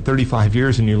somebody for 35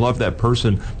 years and you love that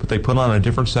person, but they put on a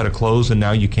different set of clothes and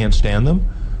now you can't stand them,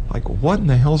 like what in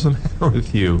the hell's the matter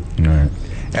with you? Right.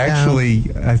 Actually,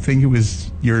 I think it was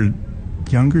your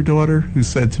younger daughter who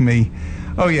said to me,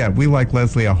 oh, yeah, we like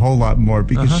Leslie a whole lot more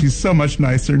because she's so much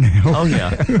nicer now. Oh,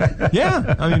 yeah.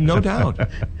 Yeah, I mean, no doubt.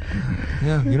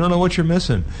 Yeah, you don't know what you're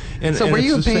missing. So were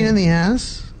you a pain in the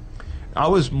ass? I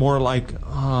was more like,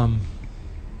 I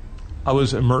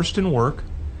was immersed in work.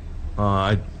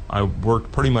 I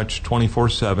worked pretty much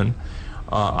 24/7.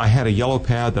 I had a yellow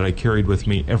pad that I carried with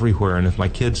me everywhere, and if my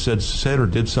kids said or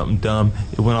did something dumb,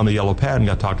 it went on the yellow pad and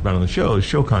got talked about on the show as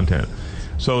show content.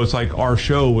 So it's like our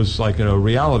show was like a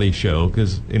reality show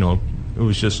because, you know, it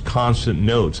was just constant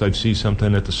notes. I'd see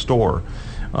something at the store.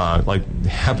 Like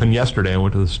happened yesterday, I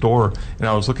went to the store and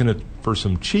I was looking for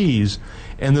some cheese,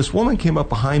 and this woman came up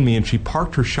behind me and she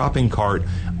parked her shopping cart,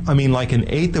 I mean, like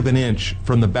 1/8 of an inch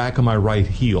from the back of my right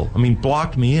heel. I mean,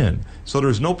 blocked me in. So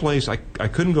there's no place, I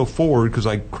couldn't go forward because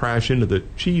I'd crash into the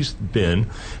cheese bin.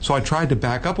 So I tried to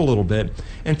back up a little bit,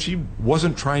 and she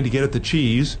wasn't trying to get at the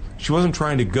cheese. She wasn't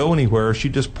trying to go anywhere. She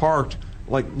just parked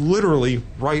like literally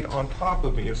right on top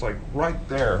of me. It's like right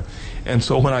there. And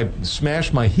so when I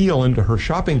smashed my heel into her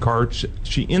shopping cart,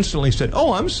 she instantly said,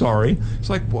 "Oh, I'm sorry." It's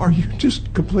like, well, are you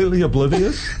just completely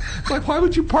oblivious? It's like, why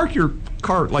would you park your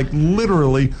cart like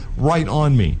literally right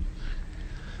on me?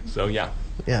 So yeah,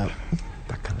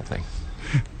 that kind of thing.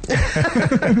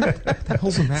 That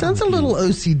whole Sounds a little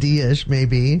OCD-ish,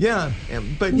 maybe. Yeah,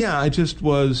 but yeah, I just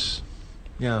was,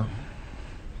 Yeah,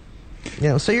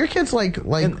 so your kid's like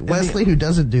And Leslie, who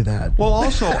doesn't do that. Well,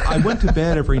 also, I went to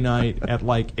bed every night at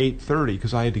like 8:30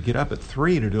 because I had to get up at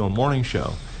 3 to do a morning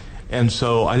show. And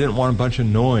so I didn't want a bunch of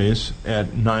noise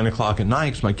at 9 o'clock at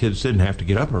night because my kids didn't have to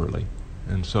get up early.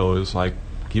 And so it was like,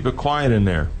 keep it quiet in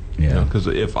there. Yeah. Because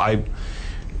if I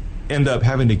end up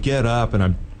having to get up and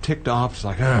I'm ticked off, it's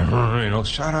like,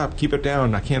 shut up, keep it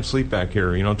down, I can't sleep back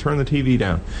here, turn the TV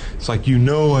down. It's like,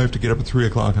 I have to get up at 3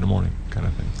 o'clock in the morning kind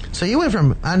of thing. So you went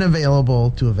from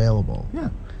unavailable to available. Yeah.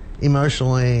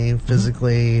 Emotionally,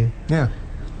 physically. Yeah.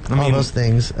 All those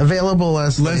things. Available,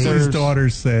 Leslie's daughter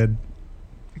said,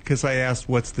 because I asked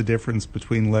what's the difference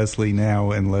between Leslie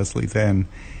now and Leslie then,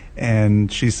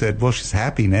 and she said, well, she's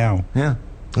happy now. Yeah.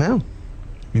 Yeah. I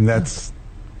mean, that's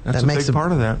a big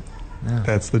part of that. Yeah.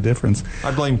 That's the difference. I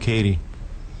blame Katie.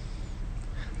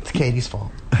 It's Katie's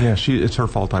fault. Yeah, it's her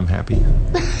fault I'm happy.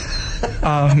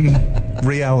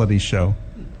 Reality show.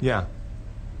 Yeah.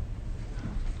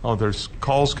 Oh, there's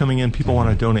calls coming in. People want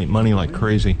to donate money like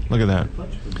crazy. Look at that.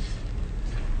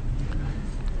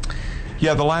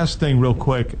 Yeah, the last thing real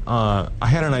quick, I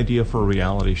had an idea for a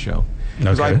reality show.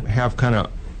 Because I have kind of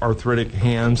arthritic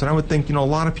hands, and I would think, a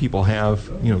lot of people have,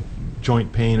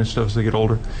 joint pain and stuff as they get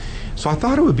older. So I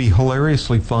thought it would be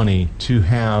hilariously funny to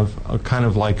have a kind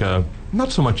of like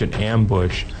not so much an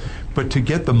ambush, but to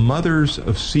get the mothers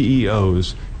of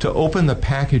CEOs to open the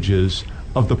packages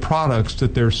of the products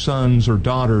that their sons or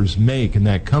daughters make in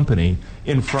that company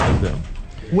in front of them.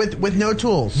 With no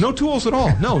tools? No tools at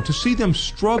all. No, to see them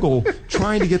struggle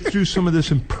trying to get through some of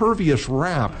this impervious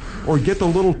wrap, or get the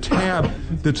little tab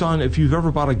that's on, if you've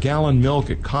ever bought a gallon milk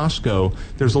at Costco,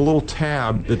 there's a little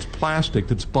tab that's plastic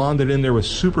that's bonded in there with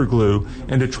super glue,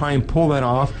 and to try and pull that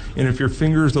off, and if your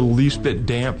finger is the least bit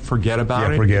damp, forget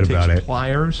about it. Forget about it.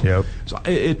 Pliers. Yep. So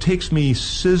it takes me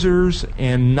scissors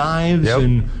and knives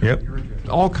and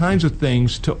all kinds of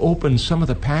things to open some of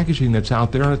the packaging that's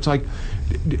out there, and it's like,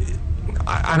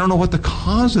 I don't know what the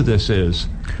cause of this is.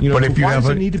 But if you why have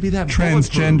does it need to be that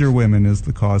transgender bulletproof? women is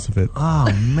the cause of it.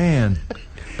 Oh man!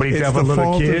 But if you It's have a the little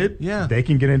fault kid, yeah. they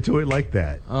can get into it like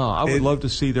that. Oh, I would love to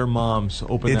see their moms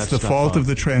open that It's the stuff fault up. of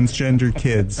the transgender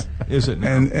kids. Is it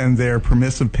now? And their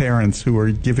permissive parents who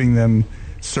are giving them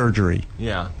surgery.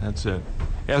 Yeah, that's it.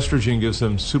 Estrogen gives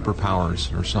them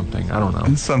superpowers or something. I don't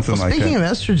know. Something like Speaking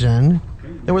that. of estrogen,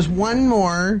 there was one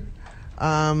more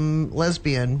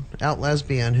lesbian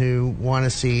who won a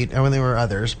seat. I mean, there were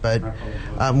others, but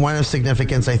one of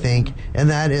significance, I think,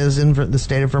 and that is in the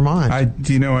state of Vermont. I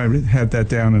had that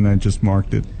down and I just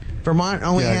marked it. Vermont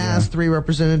only has 3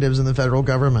 representatives in the federal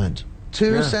government.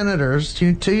 2 senators,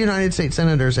 two United States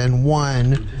senators, and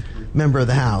 1 member of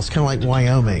the House, kind of like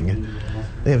Wyoming.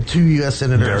 They have 2 U.S.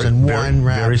 senators and 1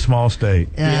 rep. Very small state.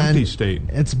 And The empty state.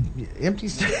 It's empty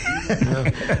state.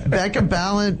 Becca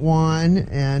Balint won,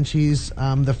 and she's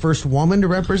the first woman to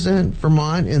represent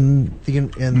Vermont in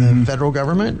the federal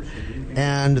government,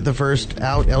 and the first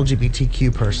out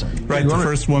LGBTQ person. Right, the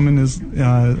first woman is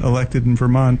elected in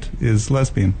Vermont is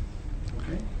lesbian.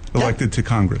 Elected to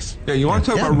Congress. Yeah, you want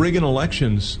to talk about rigging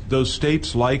elections? Those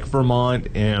states like Vermont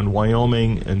and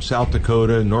Wyoming and South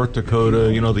Dakota, North Dakota,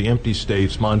 the empty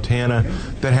states, Montana,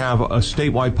 that have a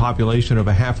statewide population of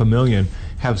 500,000,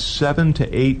 have 7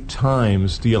 to 8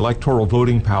 times the electoral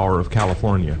voting power of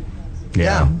California.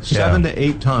 Yeah. 7 to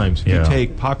 8 times. Yeah. You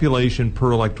take population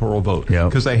per electoral vote. Yeah.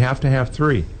 Because they have to have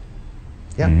 3.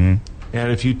 Yeah. Mm-hmm. And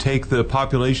if you take the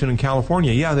population in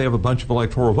California, they have a bunch of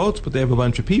electoral votes, but they have a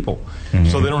bunch of people. Mm-hmm.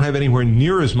 So they don't have anywhere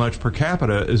near as much per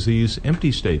capita as these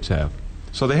empty states have.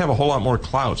 So they have a whole lot more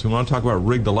clout. So we want to talk about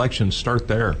rigged elections, start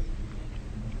there.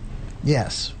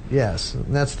 Yes.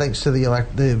 And that's thanks to the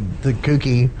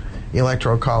kooky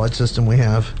electoral college system we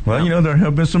have. Well, there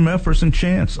have been some efforts and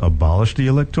chants. Abolish the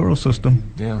electoral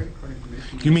system. Yeah.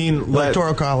 You mean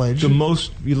Electoral College.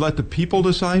 You let the people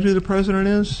decide who the president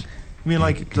is? You mean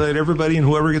like let everybody and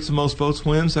whoever gets the most votes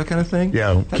wins, that kind of thing?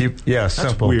 Yeah, that's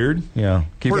simple. Weird. Yeah,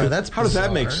 how does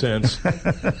that make sense?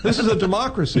 This is a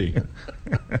democracy.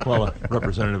 Well, a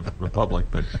representative republic,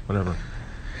 but whatever.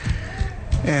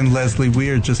 And Leslie, we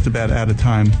are just about out of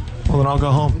time. Well, then I'll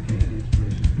go home.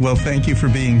 Well, thank you for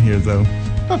being here, though.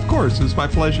 Of course, it's my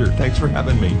pleasure. Thanks for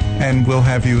having me. And we'll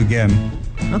have you again.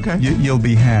 Okay. You'll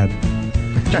be had.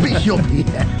 You'll be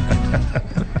had.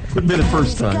 Wouldn't be the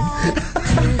first time.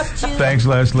 Thanks,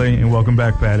 Leslie, and welcome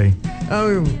back, Patty.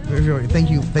 Oh, thank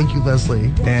you,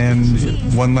 Leslie.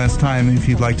 And one last time, if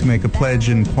you'd like to make a pledge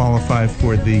and qualify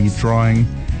for the drawing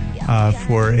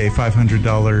for a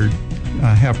 $500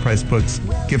 Half Price Books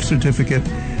gift certificate,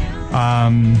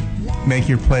 make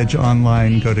your pledge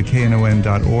online. Go to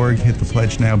knon.org, hit the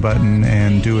Pledge Now button,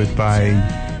 and do it by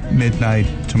midnight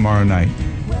tomorrow night.